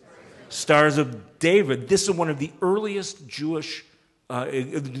 Stars of David. This is one of the earliest Jewish,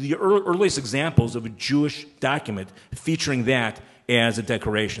 earliest examples of a Jewish document featuring that as a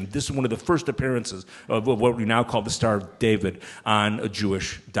decoration. This is one of the first appearances of what we now call the Star of David on a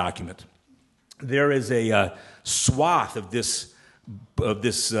Jewish document. There is a swath of this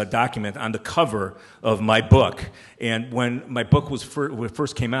document on the cover of my book. And when my book when it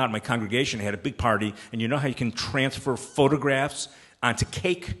first came out, my congregation had a big party, and you know how you can transfer photographs onto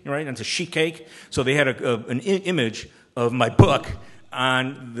cake, right, onto sheet cake? So they had an image of my book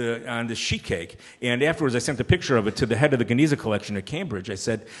on the sheet cake. And afterwards, I sent a picture of it to the head of the Genizah collection at Cambridge. I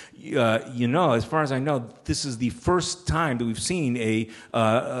said, as far as I know, this is the first time that we've seen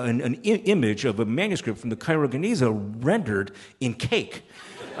an image of a manuscript from the Cairo Genizah rendered in cake.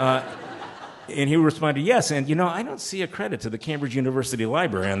 And he responded, yes. And, I don't see a credit to the Cambridge University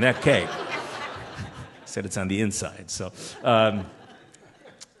Library on that cake. Said it's on the inside. So,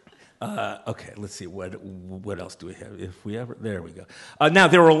 okay, let's see. What else do we have? There we go. Now,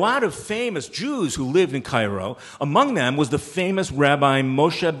 there were a lot of famous Jews who lived in Cairo. Among them was the famous Rabbi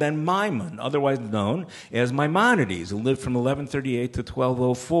Moshe ben Maimon, otherwise known as Maimonides, who lived from 1138 to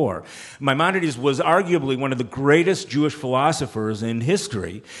 1204. Maimonides was arguably one of the greatest Jewish philosophers in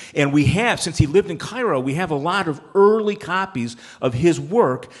history, and since he lived in Cairo, we have a lot of early copies of his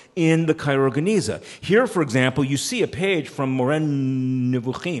work in the Cairo Genizah. Here, for example, you see a page from Moreh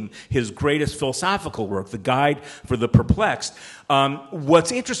Nevuchim, his greatest philosophical work, The Guide for the Perplexed.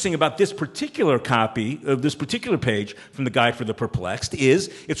 What's interesting about this particular copy of this particular page from The Guide for the Perplexed is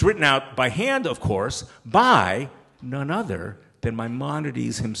it's written out by hand, of course, by none other than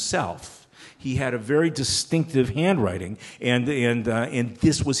Maimonides himself. He had a very distinctive handwriting, and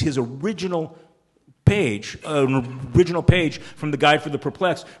this was his original page, an original page from the Guide for the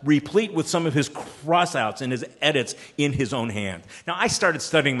Perplexed, replete with some of his crossouts and his edits in his own hand. Now, I started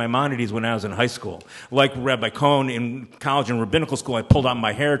studying Maimonides when I was in high school. Like Rabbi Cohn in college and rabbinical school, I pulled out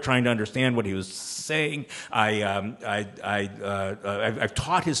my hair trying to understand what he was saying. I've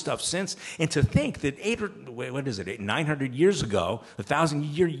taught his stuff since, and to think that 900 years ago, 1,000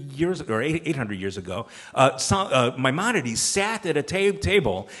 years or 800 years ago, Maimonides sat at a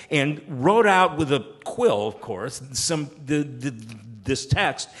table and wrote out with a quill, of course, the this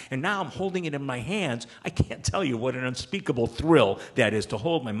text, and now I'm holding it in my hands. I can't tell you what an unspeakable thrill that is to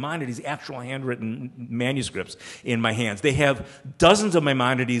hold Maimonides' actual handwritten manuscripts in my hands. They have dozens of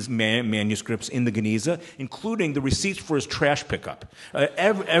Maimonides manuscripts in the Genizah, including the receipts for his trash pickup.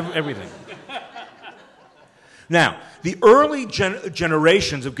 Everything. Now, the early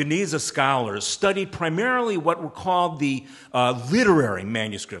generations of Genizah scholars studied primarily what were called the literary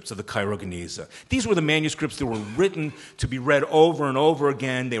manuscripts of the Cairo Genizah. These were the manuscripts that were written to be read over and over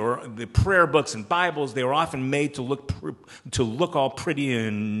again. They were the prayer books and Bibles. They were often made to look all pretty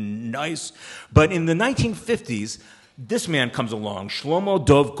and nice. But in the 1950s, this man comes along, Shlomo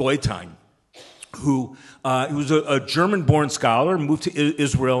Dov Goitein, who he was a German-born scholar, moved to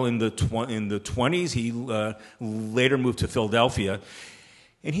Israel in the 20s. He later moved to Philadelphia.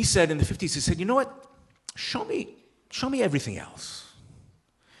 And he said in the 50s, he said, you know what? Show me everything else.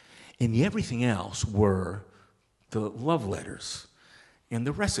 And the everything else were the love letters and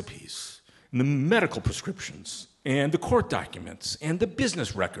the recipes and the medical prescriptions and the court documents and the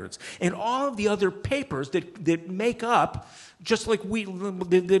business records and all of the other papers that make up, just like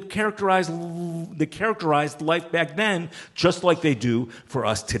that characterized life back then, just like they do for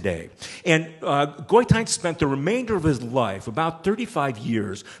us today. And Goitein spent the remainder of his life, about 35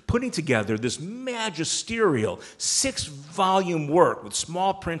 years, putting together this magisterial 6-volume work with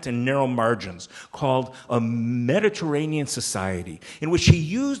small print and narrow margins called A Mediterranean Society, in which he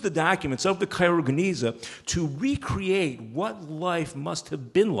used the documents of the Cairo Genizah to recreate what life must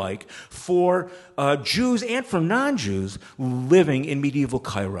have been like for Jews and for non-Jews living in medieval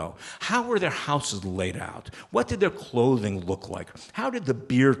Cairo. How were their houses laid out? What did their clothing look like? How did the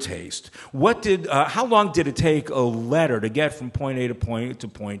beer taste? How long did it take a letter to get from point A to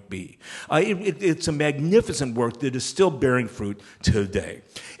point B? It's a magnificent work that is still bearing fruit today.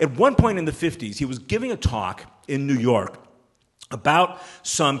 At one point in the 50s, he was giving a talk in New York about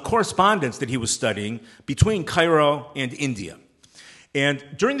some correspondence that he was studying between Cairo and India. And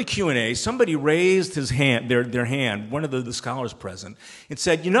during the Q&A, somebody raised his hand, their hand, one of the scholars present, and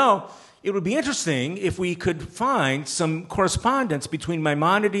said, you know, it would be interesting if we could find some correspondence between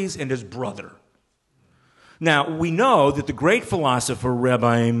Maimonides and his brother. Now, we know that the great philosopher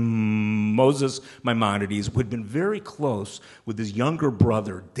Rabbi Moses Maimonides would have been very close with his younger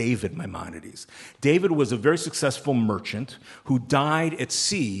brother, David Maimonides. David was a very successful merchant who died at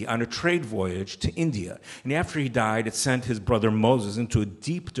sea on a trade voyage to India. And after he died, it sent his brother Moses into a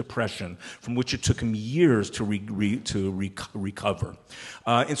deep depression from which it took him years to recover.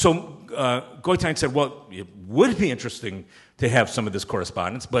 And so Goitein said, well, it would be interesting to have some of this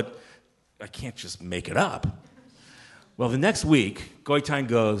correspondence, but I can't just make it up. Well, the next week, Goitein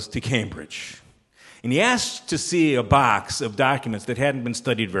goes to Cambridge, and he asks to see a box of documents that hadn't been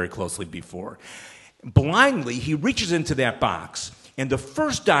studied very closely before. Blindly, he reaches into that box, and the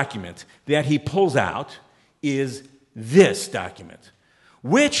first document that he pulls out is this document,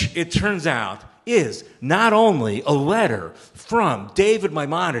 which, it turns out, is not only a letter from David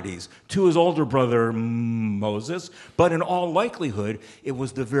Maimonides to his older brother Moses, but in all likelihood, it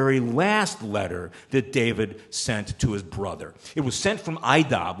was the very last letter that David sent to his brother. It was sent from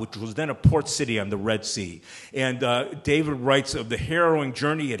Aidab, which was then a port city on the Red Sea. And David writes of the harrowing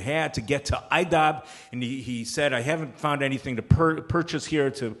journey he had to get to Aidab, and he said, I haven't found anything to purchase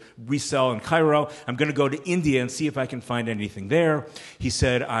here to resell in Cairo. I'm going to go to India and see if I can find anything there. He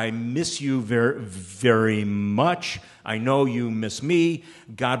said, I miss you very much. I know you miss me.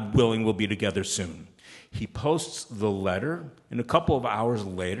 God willing, we'll be together soon. He posts the letter, and a couple of hours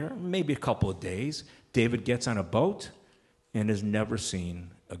later, maybe a couple of days, David gets on a boat and is never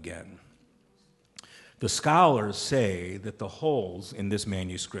seen again. The scholars say that the holes in this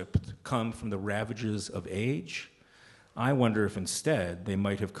manuscript come from the ravages of age. I wonder if instead they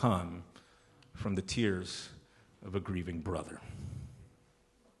might have come from the tears of a grieving brother.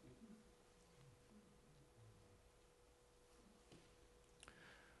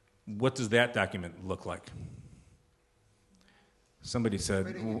 What does that document look like? Somebody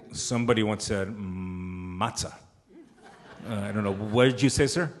once said, matzah. I don't know. What did you say,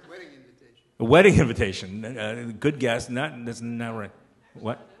 sir? Wedding invitation. A wedding invitation. Good guess. That's not right.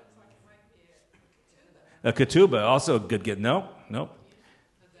 What? A ketubah. Also a good guess. No.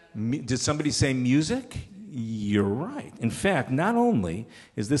 Did somebody say music? You're right. In fact, not only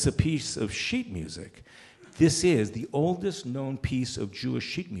is this a piece of sheet music, this is the oldest known piece of Jewish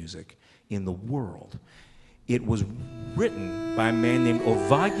sheet music in the world. It was written by a man named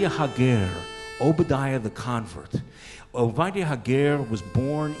Ovadia Hager, Obadiah the convert. Ovadia Hager was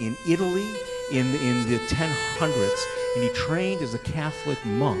born in Italy in the 1000s, and he trained as a Catholic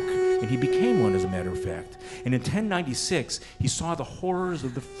monk and he became one, as a matter of fact. And in 1096, he saw the horrors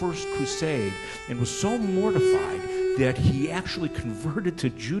of the First Crusade and was so mortified that he actually converted to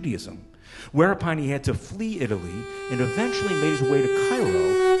Judaism, whereupon he had to flee Italy and eventually made his way to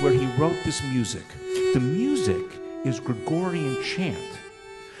Cairo, where he wrote this music. The music is Gregorian chant.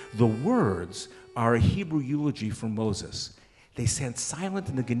 The words are a Hebrew eulogy for Moses. They sat silent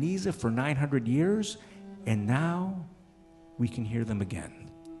in the Genizah for 900 years, and now we can hear them again.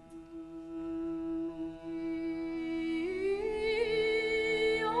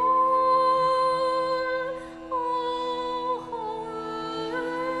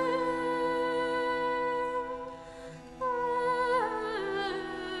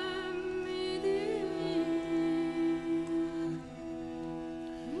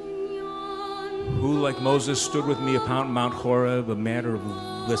 Who, like Moses, stood with me upon Mount Horeb, a matter of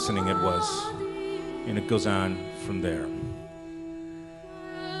listening it was. And it goes on from there.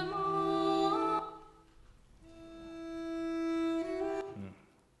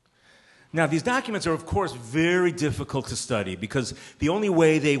 Now, these documents are, of course, very difficult to study because the only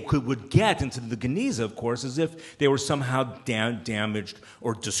way they would get into the Genizah, of course, is if they were somehow damaged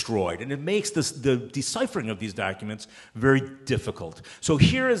or destroyed. And it makes the deciphering of these documents very difficult. So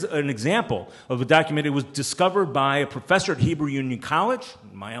here is an example of a document. It was discovered by a professor at Hebrew Union College,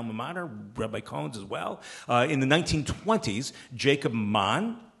 my alma mater, Rabbi Cohen's as well, in the 1920s, Jacob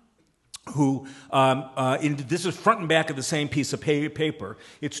Mann, who, this is front and back of the same piece of paper.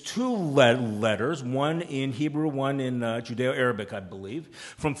 It's two letters, one in Hebrew, one in Judeo-Arabic, I believe,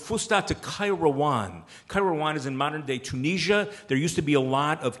 from Fustat to Kairouan. Kairouan is in modern-day Tunisia. There used to be a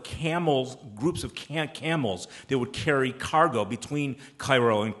lot of camels, groups of camels that would carry cargo between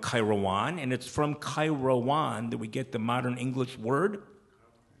Cairo and Kairouan, and it's from Kairouan that we get the modern English word,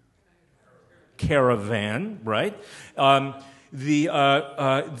 caravan, right?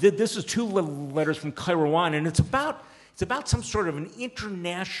 This is two letters from Kairouan, and it's about some sort of an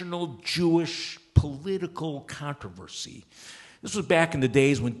international Jewish political controversy. This was back in the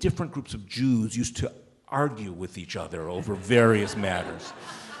days when different groups of Jews used to argue with each other over various matters.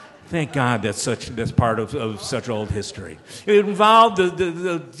 Thank God that's part of such old history. It involved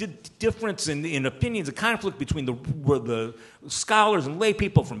the difference in opinions, a conflict between the scholars and lay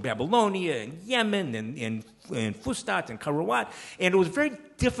people from Babylonia and Yemen and Fustat and Kairouan. And it was very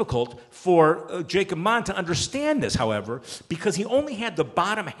difficult for Jacob Mann to understand this, however, because he only had the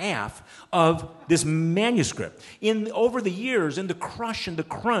bottom half of this manuscript. Over the years, in the crush and the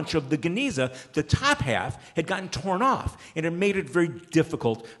crunch of the Genizah, the top half had gotten torn off, and it made it very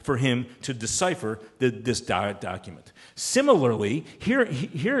difficult for him to decipher this document. Similarly,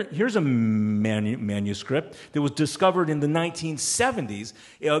 here's a manuscript that was discovered in the 1970s.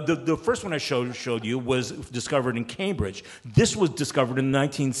 The first one I showed you was discovered in Cambridge. This was discovered in the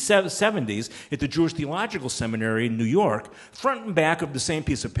 1970s at the Jewish Theological Seminary in New York. Front and back of the same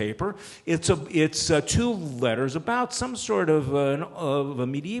piece of paper. It's two letters about some sort of a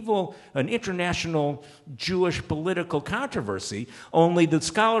medieval, an international Jewish political controversy. Only the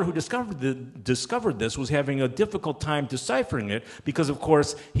scholar who discovered this was having a difficult time deciphering it because, of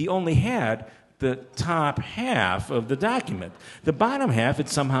course, he only had the top half of the document. The bottom half had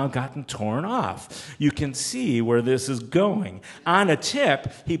somehow gotten torn off. You can see where this is going. On a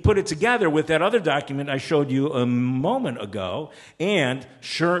tip, he put it together with that other document I showed you a moment ago, and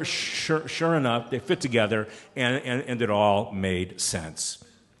sure enough, they fit together, and it all made sense.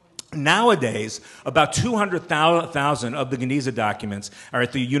 Nowadays, about 200,000 of the Genizah documents are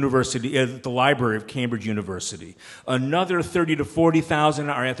at the library of Cambridge University. Another 30 to 40,000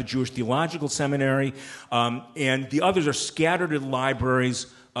 are at the Jewish Theological Seminary, and the others are scattered in libraries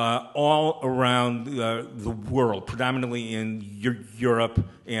all around the world, predominantly in Europe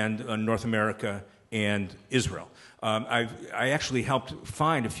and North America and Israel. I actually helped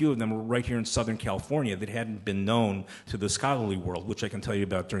find a few of them right here in Southern California that hadn't been known to the scholarly world, which I can tell you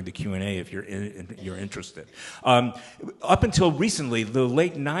about during the Q&A if you're interested. Up until recently, the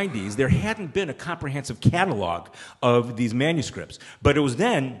late 90s, there hadn't been a comprehensive catalog of these manuscripts. But it was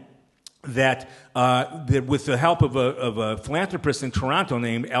then that with the help of a philanthropist in Toronto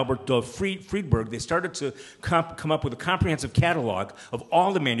named Albert Friedberg, they started to come up with a comprehensive catalog of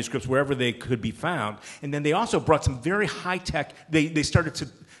all the manuscripts wherever they could be found. And then they also brought some very high-tech, they started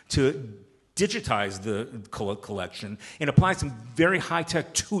to digitize the collection and apply some very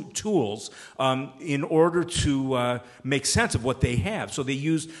high-tech tools in order to make sense of what they have. So they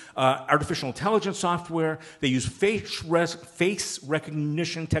use artificial intelligence software, they use face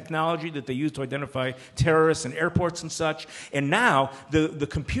recognition technology that they use to identify terrorists in airports and such, and now the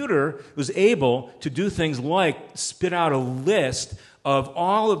computer was able to do things like spit out a list of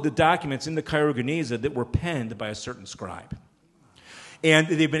all of the documents in the Cairo Genizah that were penned by a certain scribe. And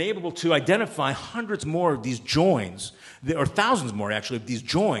they've been able to identify hundreds more of these joins, or thousands more actually, of these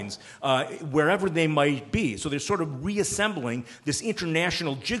joins, wherever they might be. So they're sort of reassembling this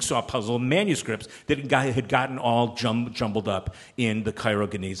international jigsaw puzzle of manuscripts that had gotten all jumbled up in the Cairo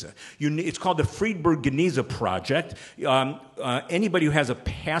Genizah. It's called the Friedberg Genizah Project. Anybody who has a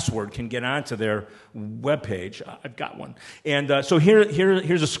password can get onto their webpage. I've got one. And so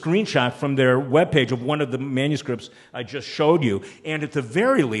here's a screenshot from their webpage of one of the manuscripts I just showed you. And at the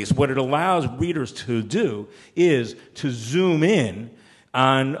very least, what it allows readers to do is to zoom in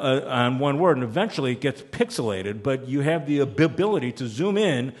on one word, and eventually it gets pixelated, but you have the ability to zoom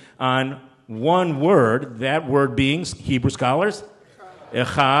in on one word, that word being, Hebrew scholars,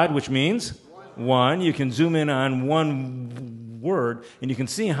 echad, which means one. You can zoom in on one word, and you can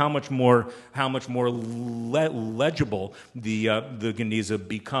see how much more legible the Genizah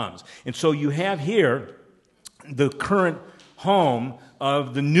becomes. And so you have here the current home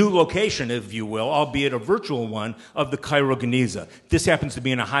of the new location, if you will, albeit a virtual one, of the Cairo Genizah. This happens to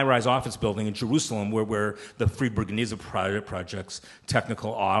be in a high-rise office building in Jerusalem where the Friedberg Genizah Project's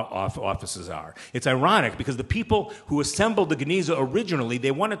technical offices are. It's ironic because the people who assembled the Genizah originally, they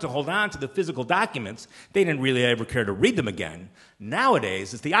wanted to hold on to the physical documents. They didn't really ever care to read them again.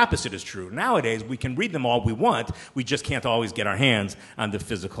 Nowadays, it's the opposite is true. Nowadays, we can read them all we want. We just can't always get our hands on the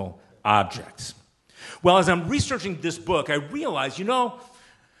physical objects. Well, as I'm researching this book, I realized,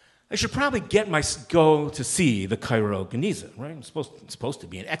 I should probably go to see the Cairo Genizah, right? I'm supposed to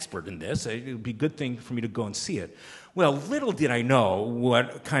be an expert in this. It would be a good thing for me to go and see it. Well, little did I know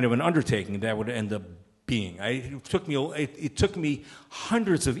what kind of an undertaking that would end up being. It took me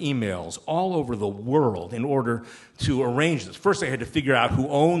hundreds of emails all over the world in order to arrange this. First, I had to figure out who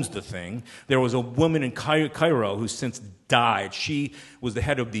owns the thing. There was a woman in Cairo who since died. She was the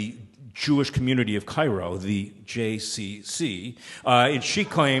head of the Jewish community of Cairo, the JCC, and she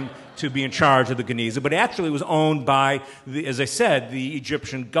claimed to be in charge of the Genizah, but actually it was owned by, as I said, the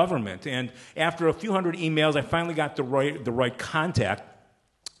Egyptian government. And after a few hundred emails, I finally got the right contact,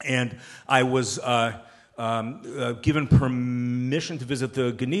 and I was given permission to visit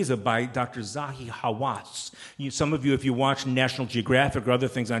the Genizah by Dr. Zahi Hawass. Some of you, if you watch National Geographic or other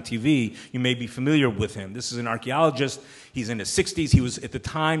things on TV, you may be familiar with him. This is an archaeologist. He's in his 60s. He was, at the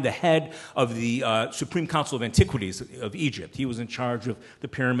time, the head of the Supreme Council of Antiquities of Egypt. He was in charge of the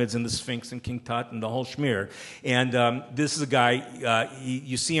pyramids and the Sphinx and King Tut and the whole schmear. And this is a guy,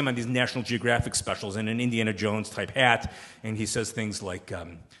 you see him on these National Geographic specials in an Indiana Jones type hat, and he says things like,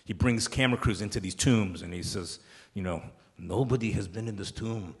 he brings camera crews into these tombs, and he says, nobody has been in this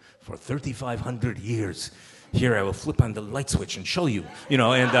tomb for 3,500 years. Here, I will flip on the light switch and show you,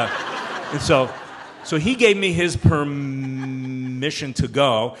 and so he gave me his permission to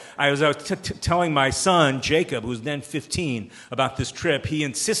go. I was telling my son, Jacob, who was then 15, about this trip. He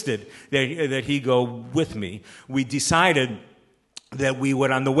insisted that he go with me. We decided that we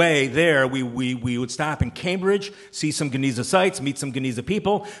would, on the way there, we would stop in Cambridge, see some Genizah sites, meet some Genizah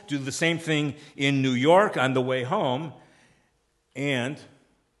people, do the same thing in New York on the way home, and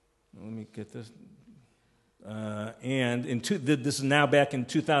let me get this. This is now back in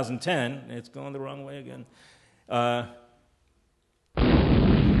 2010. It's going the wrong way again.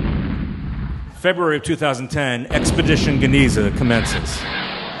 February of 2010, Expedition Genizah commences.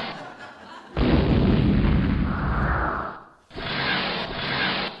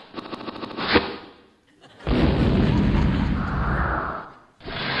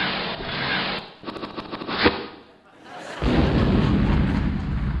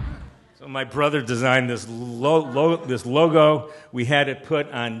 My brother designed this logo. We had it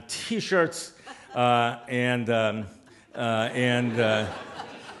put on T-shirts, and on the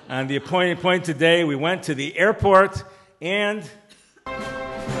appointed point today, we went to the airport, and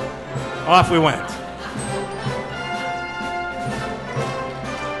off we went.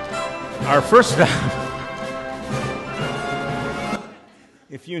 Our first stop.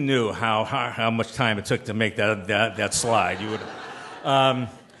 If you knew how much time it took to make that slide, you would have.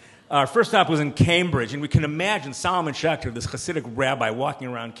 Our first stop was in Cambridge, and we can imagine Solomon Schechter, this Hasidic rabbi, walking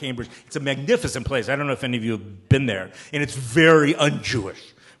around Cambridge. It's a magnificent place. I don't know if any of you have been there, and it's very un-Jewish,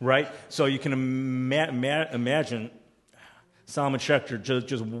 right? So you can imagine Solomon Schechter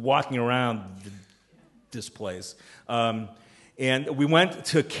just walking around this place. And we went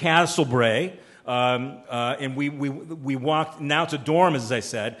to Castlebrae, and we walked. Now it's a dorm, as I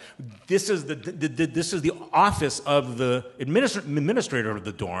said. This is the office of the administrator of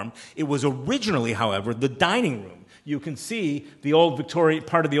the dorm. It was originally, however, the dining room. You can see the old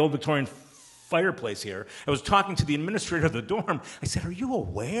part of the old Victorian fireplace here. I was talking to the administrator of the dorm. I said, are you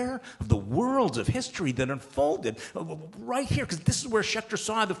aware of the worlds of history that unfolded right here? Because this is where Schechter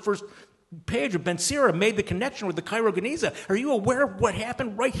saw the first page of Ben Sira, made the connection with the Cairo Genizah. Are you aware of what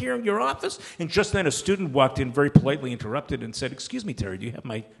happened right here in your office? And just then a student walked in, very politely interrupted, and said, excuse me, Terry, do you have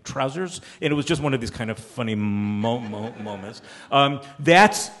my trousers? And it was just one of these kind of funny moments.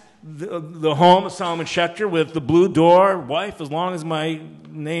 That's the home of Solomon Schechter with the blue door, wife, as long as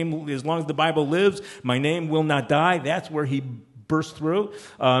the Bible lives, my name will not die. That's where he burst through.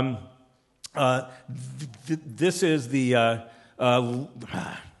 This is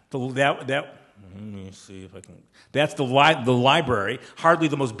let me see if I can. That's the library, hardly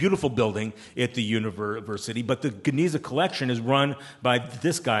the most beautiful building at the university, but the Genizah collection is run by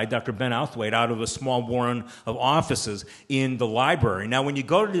this guy, Dr. Ben Outhwaite, out of a small warren of offices in the library. Now, when you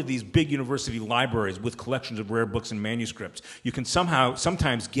go to these big university libraries with collections of rare books and manuscripts, you can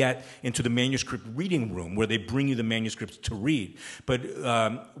sometimes get into the manuscript reading room where they bring you the manuscripts to read. But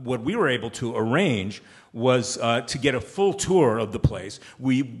what we were able to arrange was to get a full tour of the place.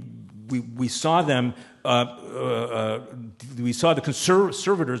 We saw them. We saw the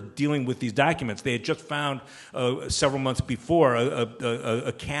conservators dealing with these documents. They had just found several months before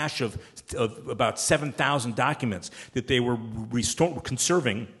a cache of about 7,000 documents that they were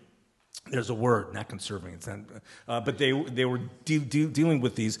conserving. There's a word, not conserving, but they were dealing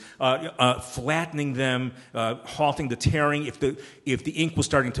with these, flattening them, halting the tearing. If the ink was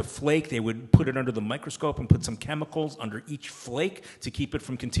starting to flake, they would put it under the microscope and put some chemicals under each flake to keep it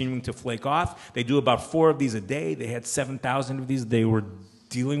from continuing to flake off. They do about 4 of these a day. They had 7,000 of these they were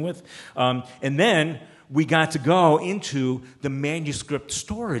dealing with. And then we got to go into the manuscript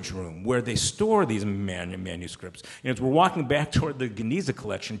storage room where they store these manuscripts. And as we're walking back toward the Genizah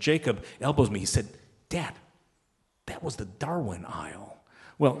collection, Jacob elbows me. He said, Dad, that was the Darwin aisle.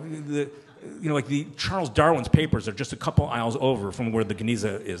 Well, like the Charles Darwin's papers are just a couple aisles over from where the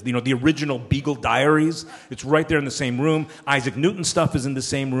Genizah is. The original Beagle Diaries, it's right there in the same room. Isaac Newton stuff is in the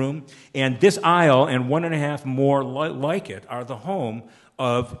same room. And this aisle and 1.5 more like it are the home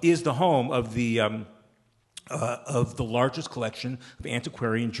of the largest collection of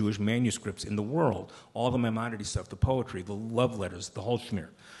antiquarian Jewish manuscripts in the world. All the Maimonides stuff, the poetry, the love letters, the whole schmear.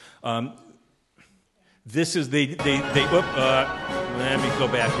 This is let me go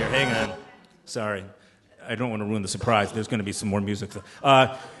back here. Hang on. Sorry. I don't want to ruin the surprise. There's going to be some more music.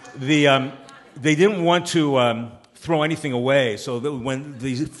 They didn't want to throw anything away, so that when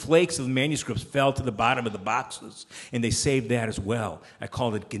these flakes of manuscripts fell to the bottom of the boxes, and they saved that as well. I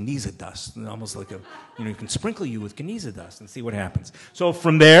called it Genizah dust, almost like you can sprinkle you with Genizah dust and see what happens. So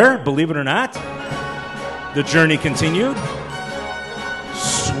from there, believe it or not, the journey continued,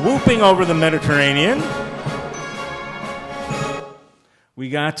 swooping over the Mediterranean. We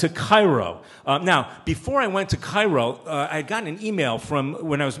got to Cairo. Now, before I went to Cairo, I had gotten an email from,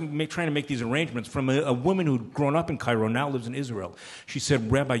 when I was trying to make these arrangements, from a woman who'd grown up in Cairo, now lives in Israel. She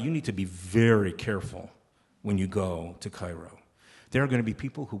said, Rabbi, you need to be very careful when you go to Cairo. There are going to be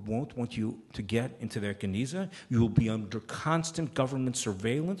people who won't want you to get into their Genizah. You will be under constant government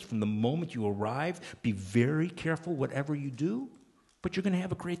surveillance from the moment you arrive. Be very careful whatever you do, but you're going to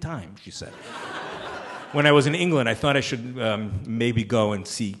have a great time, she said. When I was in England, I thought I should maybe go and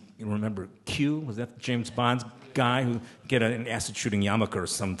see, remember Q? Was that James Bond's guy who get an acid-shooting yarmulke or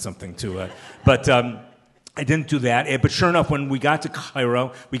something to... But I didn't do that. But sure enough, when we got to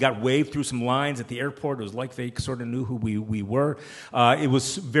Cairo, we got waved through some lines at the airport. It was like they sort of knew who we were. It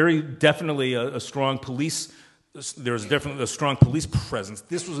was definitely a strong police... There was definitely a strong police presence.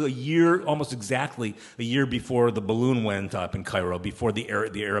 This was almost exactly a year before the balloon went up in Cairo, before the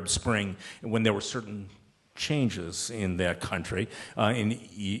Arab Spring, when there were certain changes in that country, in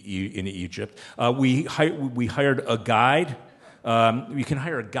Egypt. We hired a guide. You can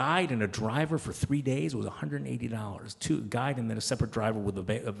hire a guide and a driver for 3 days. It was $180. A guide and then a separate driver with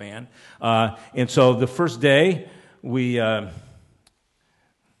a van. And so the first day, we...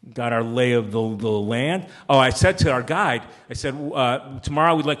 got our lay of the land. Oh, I said to our guide,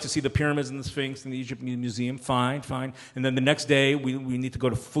 tomorrow we'd like to see the pyramids and the Sphinx and the Egypt Museum. Fine. And then the next day we need to go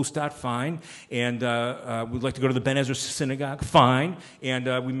to Fustat. Fine. And we'd like to go to the Ben Ezra Synagogue. Fine. And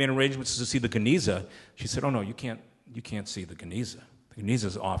we made arrangements to see the Genizah. She said, oh no, you can't see the Genizah. The Genizah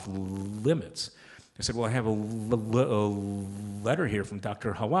is off limits. I said, well, I have a letter here from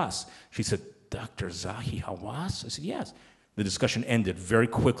Dr. Hawass. She said, Dr. Zahi Hawass? I said, yes. The discussion ended very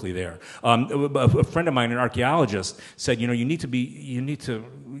quickly there. A friend of mine, an archaeologist, said, you need to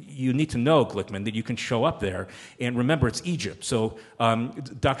you need to know, Glickman, that you can show up there. And remember, it's Egypt. So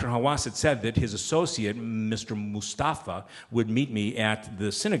Dr. Hawass had said that his associate, Mr. Mustafa, would meet me at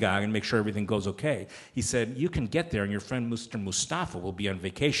the synagogue and make sure everything goes okay. He said, you can get there and your friend Mr. Mustafa will be on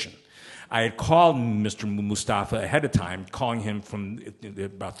vacation. I had called Mr. Mustafa ahead of time, calling him from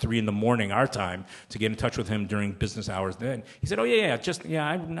about 3 in the morning our time to get in touch with him during business hours then. He said, oh, yeah,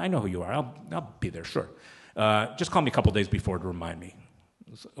 I know who you are. I'll be there, sure. Just call me a couple days before to remind me.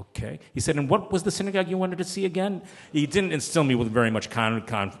 I was, okay. He said, and what was the synagogue you wanted to see again? He didn't instill me with very much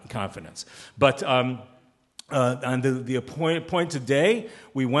confidence. But on the appointed day,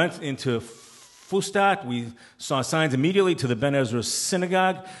 we went into Fustat. We saw signs immediately to the Ben Ezra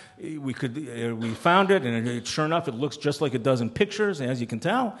synagogue. We found it, and sure enough, it looks just like it does in pictures, as you can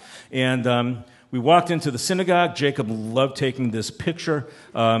tell. And we walked into the synagogue. Jacob loved taking this picture.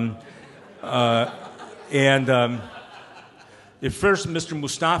 At first, Mr.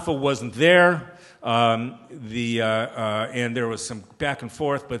 Mustafa wasn't there, and there was some back and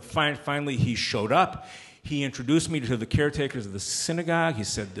forth, but finally he showed up. He introduced me to the caretakers of the synagogue. He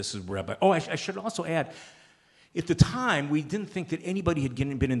said, this is Rabbi... Oh, I should also add, at the time, we didn't think that anybody had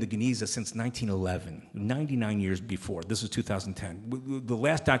been in the Genizah since 1911, 99 years before. This was 2010. The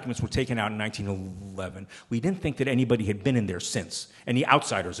last documents were taken out in 1911. We didn't think that anybody had been in there since, any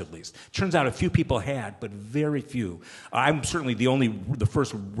outsiders at least. Turns out a few people had, but very few. I'm certainly the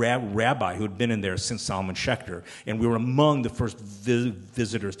first rabbi who had been in there since Solomon Schechter, and we were among the first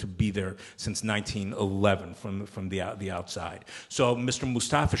visitors to be there since 1911 from the outside. So Mr.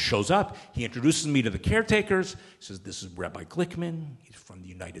 Mustafa shows up. He introduces me to the caretakers. He says, this is Rabbi Glickman. He's from the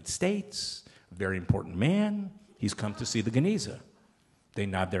United States, a very important man. He's come to see the Genizah. They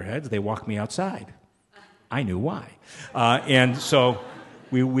nod their heads. They walk me outside. I knew why. And so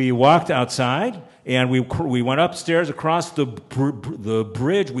we walked outside, and we went upstairs across the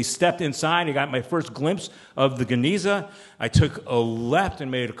bridge. We stepped inside. I got my first glimpse of the Genizah. I took a left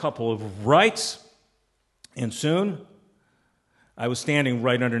and made a couple of rights, and soon I was standing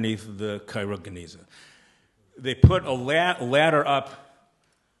right underneath the Cairo Genizah. They put a ladder up,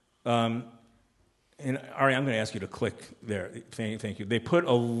 and Ari, I'm going to ask you to click there. Thank you. They put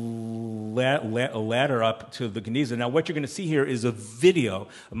a ladder up to the Genizah. Now, what you're going to see here is a video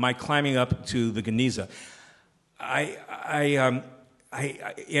of my climbing up to the Genizah. And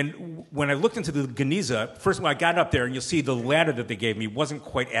when I looked into the Genizah, first of all, I got up there, and you'll see the ladder that they gave me wasn't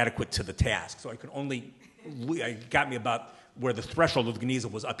quite adequate to the task, so it got me about where the threshold of the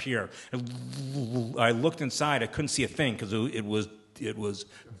Genizah was up here. And I looked inside. I couldn't see a thing because it was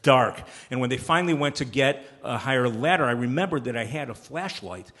dark. And when they finally went to get a higher ladder, I remembered that I had a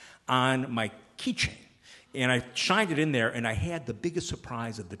flashlight on my keychain. And I shined it in there, and I had the biggest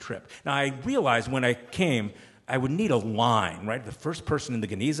surprise of the trip. Now, I realized when I came, I would need a line, right? The first person in the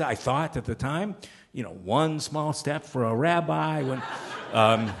Genizah, I thought at the time, one small step for a rabbi.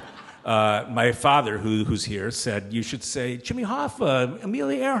 My father, who's here, said, you should say, Jimmy Hoffa,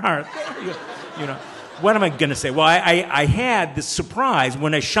 Amelia Earhart. What am I going to say? Well, I had this surprise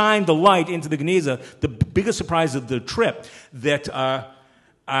when I shined the light into the Genizah, the biggest surprise of the trip, that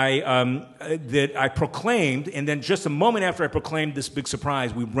I proclaimed, and then just a moment after I proclaimed this big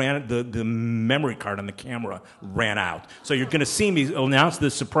surprise, we ran the memory card on the camera ran out. So you're going to see me announce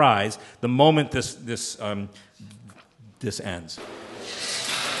this surprise the moment this ends.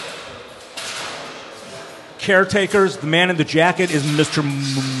 Caretakers, the man in the jacket is Mr.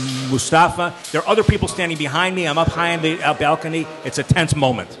 Mustafa. There are other people standing behind me. I'm up high on the balcony. It's a tense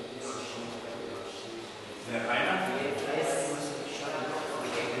moment.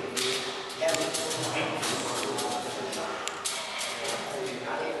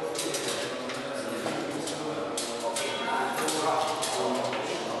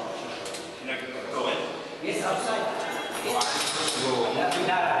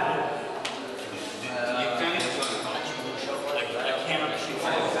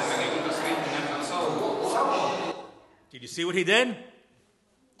 Did you see what he did? I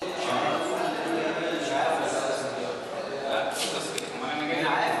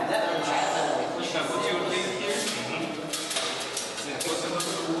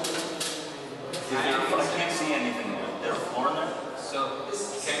can't see anything there. There's a floor in there? So,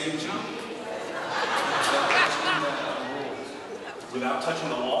 can you jump? Without touching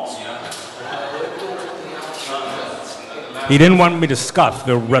the walls? Yeah. He didn't want me to scuff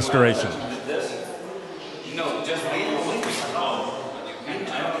the restoration. No, just leave it. Oh, you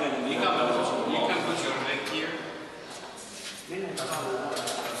can put your leg here.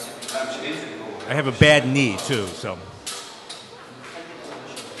 I have a bad knee, too, so.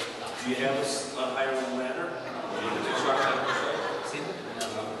 Do you have a higher ladder?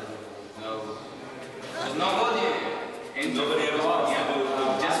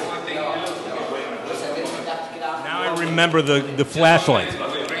 remember the flashlight.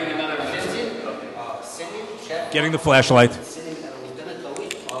 Getting the flashlight.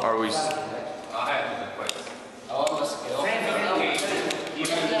 Are we?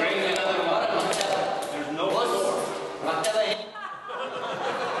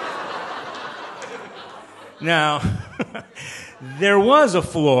 Now, there was a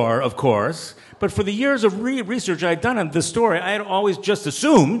floor, of course, but for the years of research I had done on this story, I had always just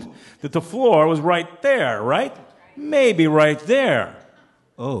assumed that the floor was right there, right? Maybe right there.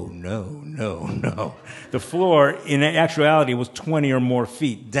 Oh, no. The floor, in actuality, was 20 or more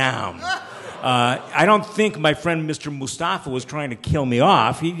feet down. I don't think my friend Mr. Mustafa was trying to kill me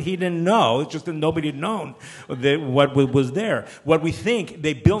off. He didn't know. It's just that nobody had known what was there. What we think,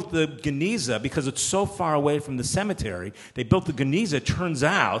 they built the Genizah because it's so far away from the cemetery. They built the Genizah, turns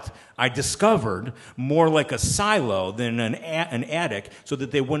out, I discovered, more like a silo than an attic so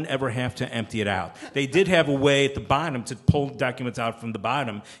that they wouldn't ever have to empty it out. They did have a way at the bottom to pull documents out from the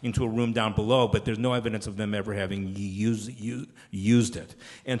bottom into a room down below, but there's no evidence of them ever having used it.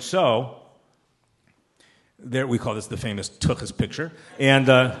 And so, there, we call this the famous Tuchus picture. And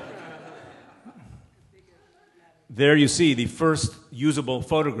there you see the first usable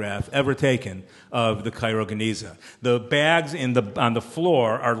photograph ever taken of the Cairo Genizah. The bags on the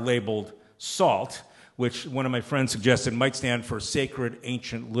floor are labeled salt, which one of my friends suggested might stand for sacred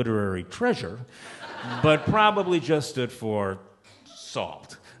ancient literary treasure, but probably just stood for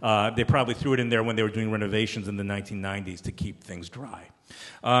salt. They probably threw it in there when they were doing renovations in the 1990s to keep things dry.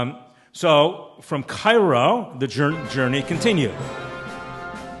 So, from Cairo, the journey continued.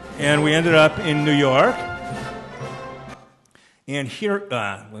 And we ended up in New York. And here,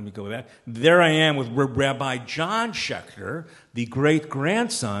 let me go with that. There I am with Rabbi John Schechter, the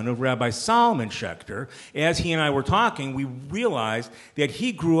great-grandson of Rabbi Solomon Schechter. As he and I were talking, we realized that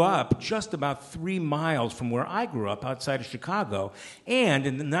he grew up just about 3 miles from where I grew up, outside of Chicago. And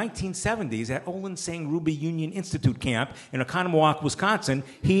in the 1970s, at Olin Sang Ruby Union Institute camp in Oconomowoc, Wisconsin,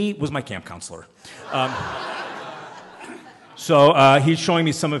 he was my camp counselor. So he's showing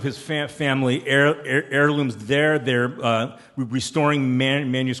me some of his family heirlooms there. They're restoring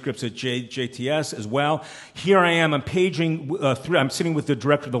manuscripts at JTS as well. Here I am. I'm paging through. I'm sitting with the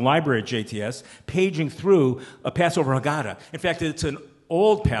director of the library at JTS, paging through a Passover Haggadah. In fact, it's an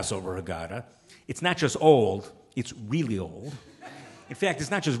old Passover Haggadah. It's not just old. It's really old. In fact,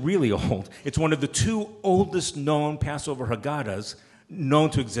 it's not just really old. It's one of the 2 oldest known Passover Haggadahs known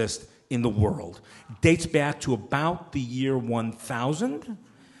to exist in the world. Dates back to about the year 1000.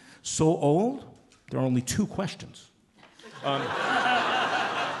 So old, there are only 2 questions.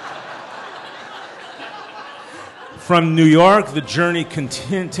 From New York, the journey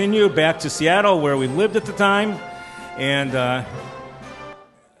continued back to Seattle, where we lived at the time. And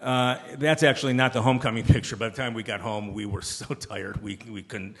that's actually not the homecoming picture. By the time we got home, we were so tired we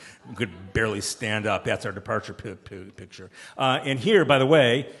could barely stand up. That's our departure picture. And here, by the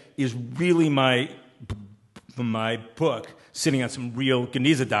way, is really my book sitting on some real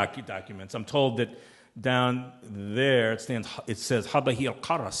Genizah documents. I'm told that down there it says Habahi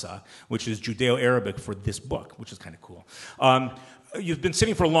al-Qarasa, which is Judeo-Arabic for this book, which is kind of cool. You've been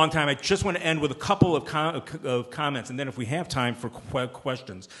sitting for a long time. I just want to end with a couple of comments, and then if we have time for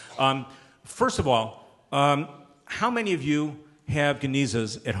questions. First of all, how many of you have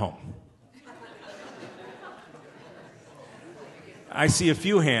Genizahs at home? I see a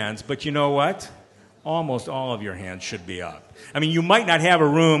few hands, but you know what? Almost all of your hands should be up. I mean, you might not have a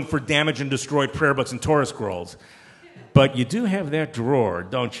room for damaged and destroyed prayer books and Torah scrolls, but you do have that drawer,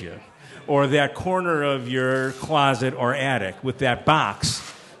 don't you? Or that corner of your closet or attic with that box,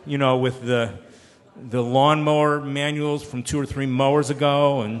 you know, with the lawnmower manuals from 2 or 3 mowers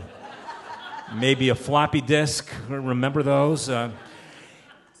ago and maybe a floppy disk. Remember those?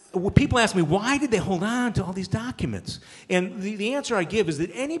 People ask me, why did they hold on to all these documents? And the answer I give is that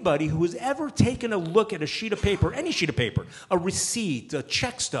anybody who has ever taken a look at a sheet of paper, any sheet of paper, a receipt, a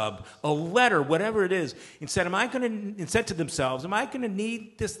check stub, a letter, whatever it is, and said to themselves, am I going to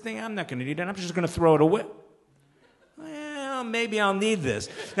need this thing? I'm not going to need it. I'm just going to throw it away. Well, maybe I'll need this.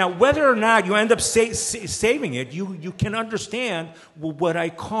 Now, whether or not you end up saving it, you can understand what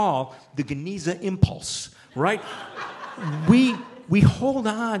I call the Genizah impulse, right? We hold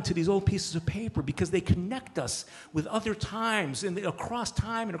on to these old pieces of paper because they connect us with other times and across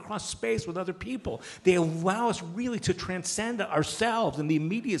time and across space with other people. They allow us really to transcend ourselves and the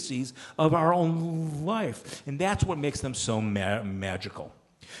immediacies of our own life. And that's what makes them so magical.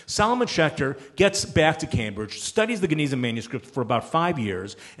 Solomon Schechter gets back to Cambridge, studies the Genizah manuscript for about 5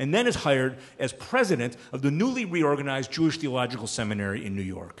 years, and then is hired as president of the newly reorganized Jewish Theological Seminary in New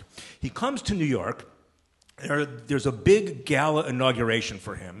York. He comes to New York there's a big gala inauguration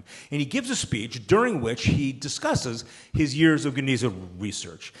for him, and he gives a speech during which he discusses his years of Genizah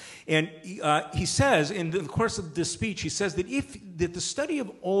research. And he says, in the course of this speech, he says that that the study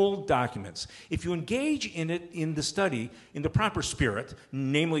of old documents, if you engage in it in the study in the proper spirit,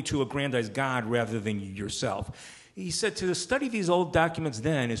 namely to aggrandize God rather than yourself, he said to study these old documents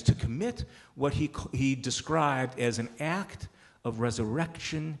then is to commit what he described as an act of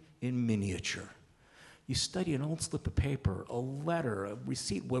resurrection in miniature. You study an old slip of paper, a letter, a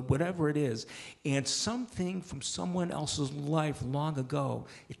receipt, whatever it is, and something from someone else's life long ago,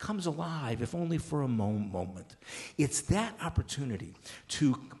 it comes alive, if only for a moment. It's that opportunity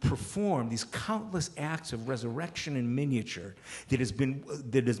to perform these countless acts of resurrection in miniature that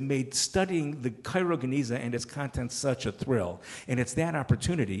has made studying the Cairo Genizah and its contents such a thrill. And it's that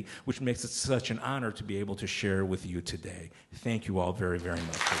opportunity which makes it such an honor to be able to share with you today. Thank you all very, very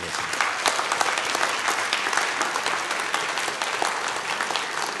much for listening.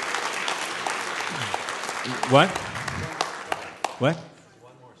 What? What?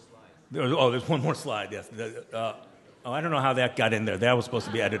 One more slide. Oh, there's one more slide, yes. I don't know how that got in there. That was supposed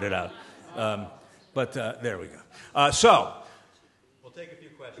to be edited out. But there we go. So. We'll take a few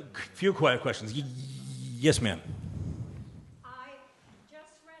questions. Few questions. Yes, ma'am. I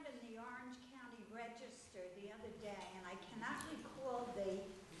just read in the Orange County Register the other day, and I cannot recall the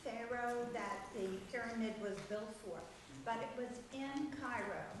pharaoh that the pyramid was built for, but it was in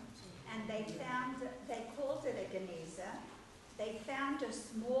Cairo. And they called it a Genizah. They found a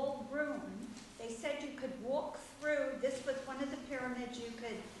small room. They said you could walk through. This was one of the pyramids you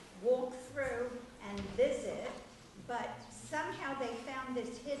could walk through and visit, but somehow they found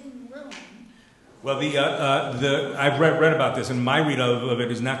this hidden room. Well, I've read about this, and my read of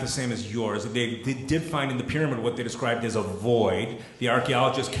it is not the same as yours. They did find in the pyramid what they described as a void. The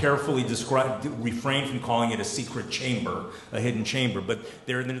archaeologists carefully refrained from calling it a secret chamber, a hidden chamber, but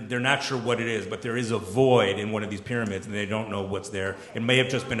they're not sure what it is. But there is a void in one of these pyramids, and they don't know what's there. It may have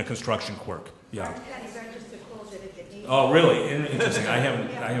just been a construction quirk. Yeah. Orange County Register calls it a Genizah. Oh, really? Interesting. I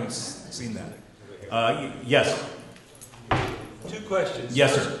haven't seen that. Yes. Two questions.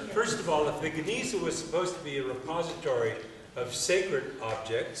 Yes, sir. First of all, if the Genizah was supposed to be a repository of sacred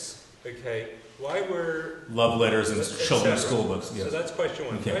objects, okay, why were... Love letters and children's school books. Yes. So that's question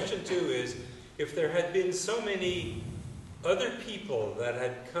one. Okay. Question two is, if there had been so many other people that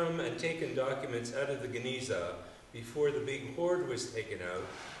had come and taken documents out of the Genizah before the big hoard was taken out,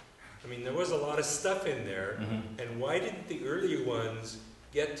 I mean, there was a lot of stuff in there, and why didn't the earlier ones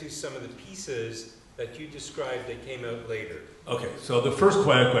get to some of the pieces that you described that came out later? Okay, so the first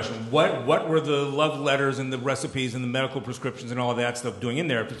question, what were the love letters and the recipes and the medical prescriptions and all of that stuff doing in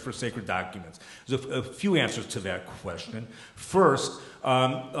there for sacred documents? There's a few answers to that question. First,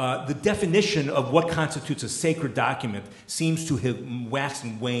 the definition of what constitutes a sacred document seems to have waxed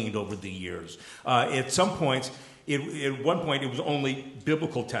and waned over the years. At some points, at one point, it was only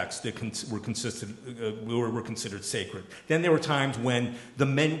biblical texts that were considered sacred. Then there were times when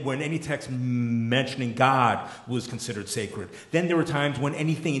any text mentioning God was considered sacred. Then there were times when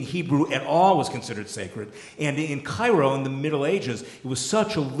anything in Hebrew at all was considered sacred. And in Cairo, in the Middle Ages, it was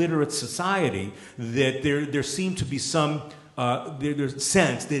such a literate society that there seemed to be some there's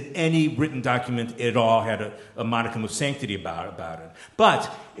sense that any written document at all had a modicum of sanctity about it.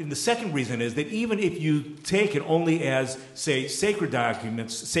 But the second reason is that even if you take it only as, say, sacred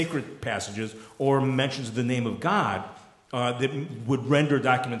documents, sacred passages, or mentions of the name of God that would render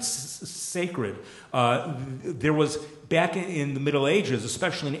documents sacred, there was, back in the Middle Ages,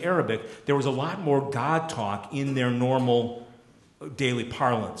 especially in Arabic, there was a lot more God talk in their normal daily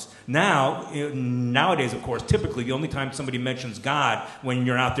parlance. Nowadays, of course, typically the only time somebody mentions God when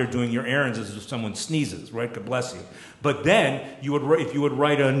you're out there doing your errands is if someone sneezes, right? God bless you. But then, if you would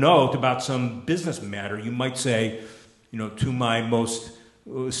write a note about some business matter, you might say, to my most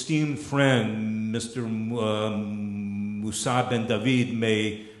esteemed friend, Mr. Musa ben David,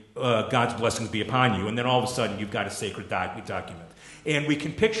 may God's blessings be upon you. And then all of a sudden, you've got a sacred document. And we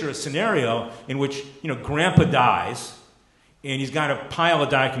can picture a scenario in which, Grandpa dies, and he's got a pile of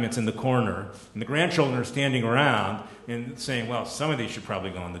documents in the corner, and the grandchildren are standing around and saying, well, some of these should probably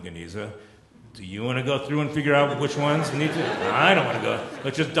go in the Genizah. Do you want to go through and figure out which ones need to? I don't want to go.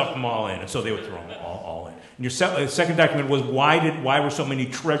 Let's just dump them all in. And so they would throw them all in. And your second document was, why were so many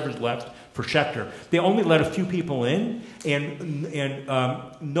treasures left for Schechter? They only let a few people in, and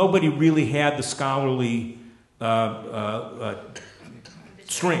nobody really had the scholarly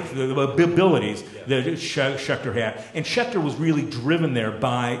strength, the abilities that Schechter had. And Schechter was really driven there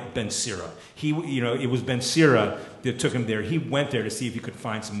by Ben Sira. It was Ben Sira that took him there. He went there to see if he could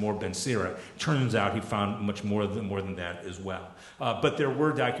find some more Ben Sira. Turns out he found much more than that as well. But there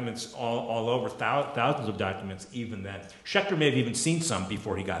were documents all over, thousands of documents even then. Schechter may have even seen some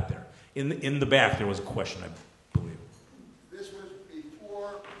before he got there. In the back, there was a question, I believe. This was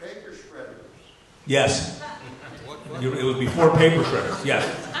before paper shredders. Yes. It was before paper shredders, yes.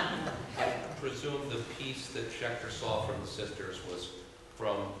 I presume the piece that Schechter saw from the sisters was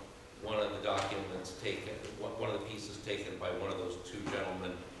from one of the documents taken, one of the pieces taken by one of those two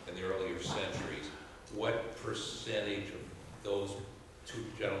gentlemen in the earlier centuries. What percentage of those two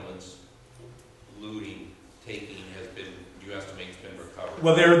gentlemen's looting, taking has been, you estimate, has been recovered?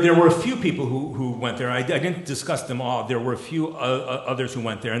 Well, there were a few people who went there. I didn't discuss them all. There were a few others who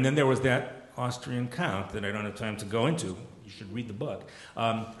went there. And then there was that Austrian count that I don't have time to go into. You should read the book.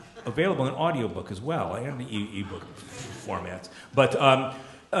 Available in audiobook as well, and the e-book formats. But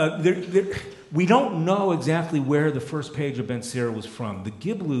we don't know exactly where the first page of Ben Sira was from. The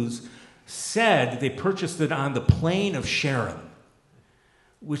Giblus said they purchased it on the plain of Sharon,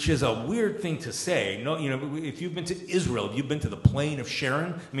 which is a weird thing to say. No, if you've been to Israel, have you been to the plain of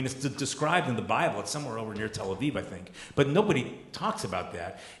Sharon? I mean, it's described in the Bible. It's somewhere over near Tel Aviv, I think. But nobody talks about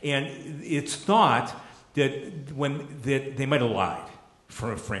that. And it's thought that they might have lied,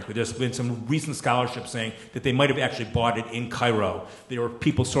 frankly. There's been some recent scholarship saying that they might have actually bought it in Cairo. There were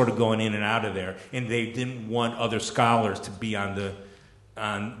people sort of going in and out of there, and they didn't want other scholars to be to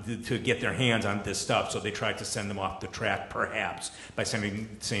get their hands on this stuff, so they tried to send them off the track, perhaps, by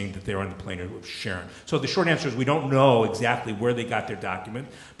saying that they were on the plain of Sharon. So the short answer is we don't know exactly where they got their document,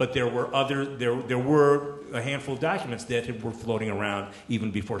 but there were a handful of documents that were floating around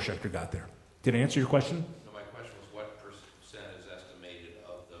even before Schechter got there. Did I answer your question? No, my question was what percent is estimated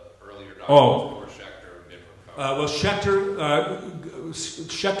of the earlier documents before Schechter had been recovered?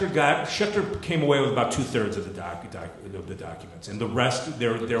 Schechter came away with about 2/3 of the documents, and the rest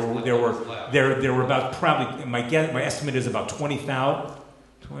there were about, probably my estimate is about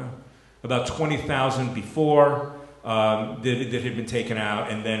 20,000 before that had been taken out,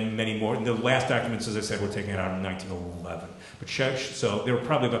 and then many more. And the last documents, as I said, were taken out in 1911. But so there were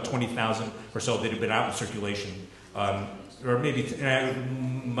probably about 20,000 or so that had been out in circulation, or maybe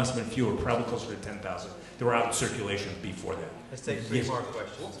must have been fewer, probably closer to 10,000. They were out in circulation before that. Let's take three more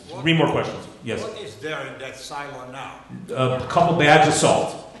questions. Three more questions. Yes. What is there in that silo now? A couple bags of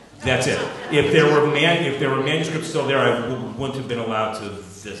salt. That's it. If there were manuscripts still there, I wouldn't have been allowed to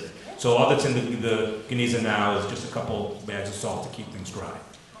visit. So all that's in the Genizah now is just a couple bags of salt to keep things dry.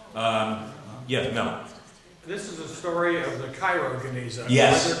 No. This is a story of the Cairo Genizah.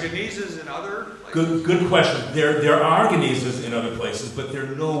 Yes. Are there Genizahs in other places? Good question. There are Genizahs in other places, but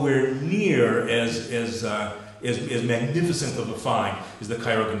they're nowhere near as magnificent of a find as the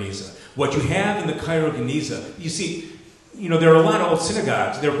Cairo Genizah. What you have in the Cairo Genizah, you see, there are a lot of old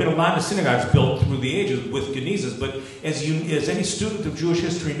synagogues. There have been a lot of synagogues built through the ages with Genizahs, but as any student of Jewish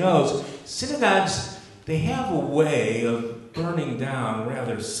history knows, synagogues, they have a way of burning down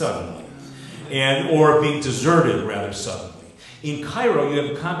rather suddenly, or being deserted rather suddenly. In Cairo, you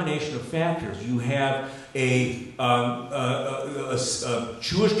have a combination of factors. You have a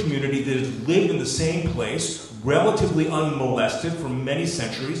Jewish community that has lived in the same place, relatively unmolested for many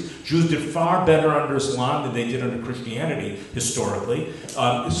centuries. Jews did far better under Islam than they did under Christianity historically.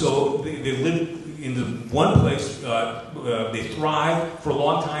 So they lived in the one place. They thrived for a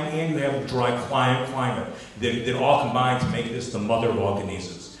long time, and you have a dry climate that all combine to make this the mother of all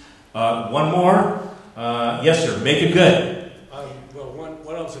Genizahs. One more. Yes, sir. Make it good.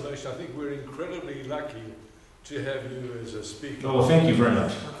 One observation. I think we're incredibly lucky to have you as a speaker. Oh, well, thank you very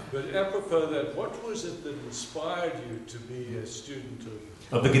much. But apropos that, what was it that inspired you to be a student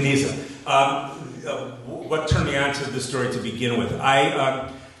of the Genizah? What turned me on to this story to begin with? I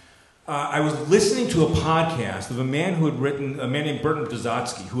was listening to a podcast of a man named Burton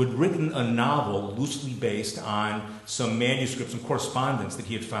Dozotsky, who had written a novel loosely based on some manuscripts and correspondence that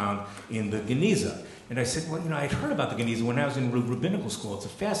he had found in the Genizah. And I said, well, I'd heard about the Genizah when I was in rabbinical school. It's a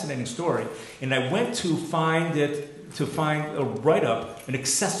fascinating story. And I went to find a write-up, an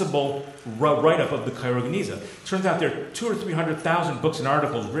accessible write-up of the Cairo Genizah. It turns out there are 200,000 or 300,000 books and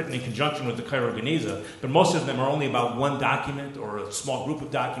articles written in conjunction with the Cairo Genizah, but most of them are only about one document or a small group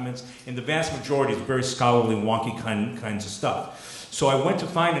of documents, and the vast majority is very scholarly, wonky kinds of stuff. So I went to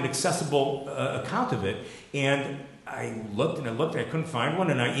find an accessible account of it, and I looked and I couldn't find one,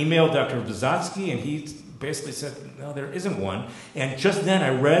 and I emailed Dr. Dozotsky, and he basically said, no, there isn't one. And just then I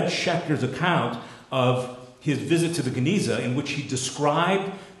read Schechter's account of his visit to the Genizah, in which he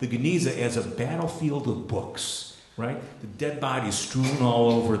described the Genizah as a battlefield of books, right? The dead bodies strewn all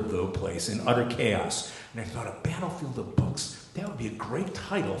over the place in utter chaos. And I thought, a battlefield of books, that would be a great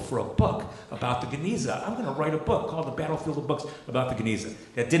title for a book about the Genizah. I'm going to write a book called The Battlefield of Books about the Genizah.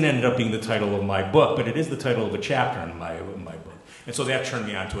 That didn't end up being the title of my book, but it is the title of a chapter in my book. And so that turned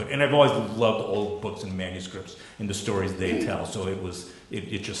me onto it. And I've always loved old books and manuscripts and the stories they tell. So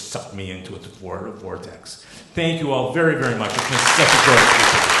it just sucked me into its vortex. Thank you all very, very much. It's been such a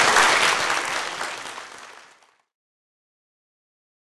joy.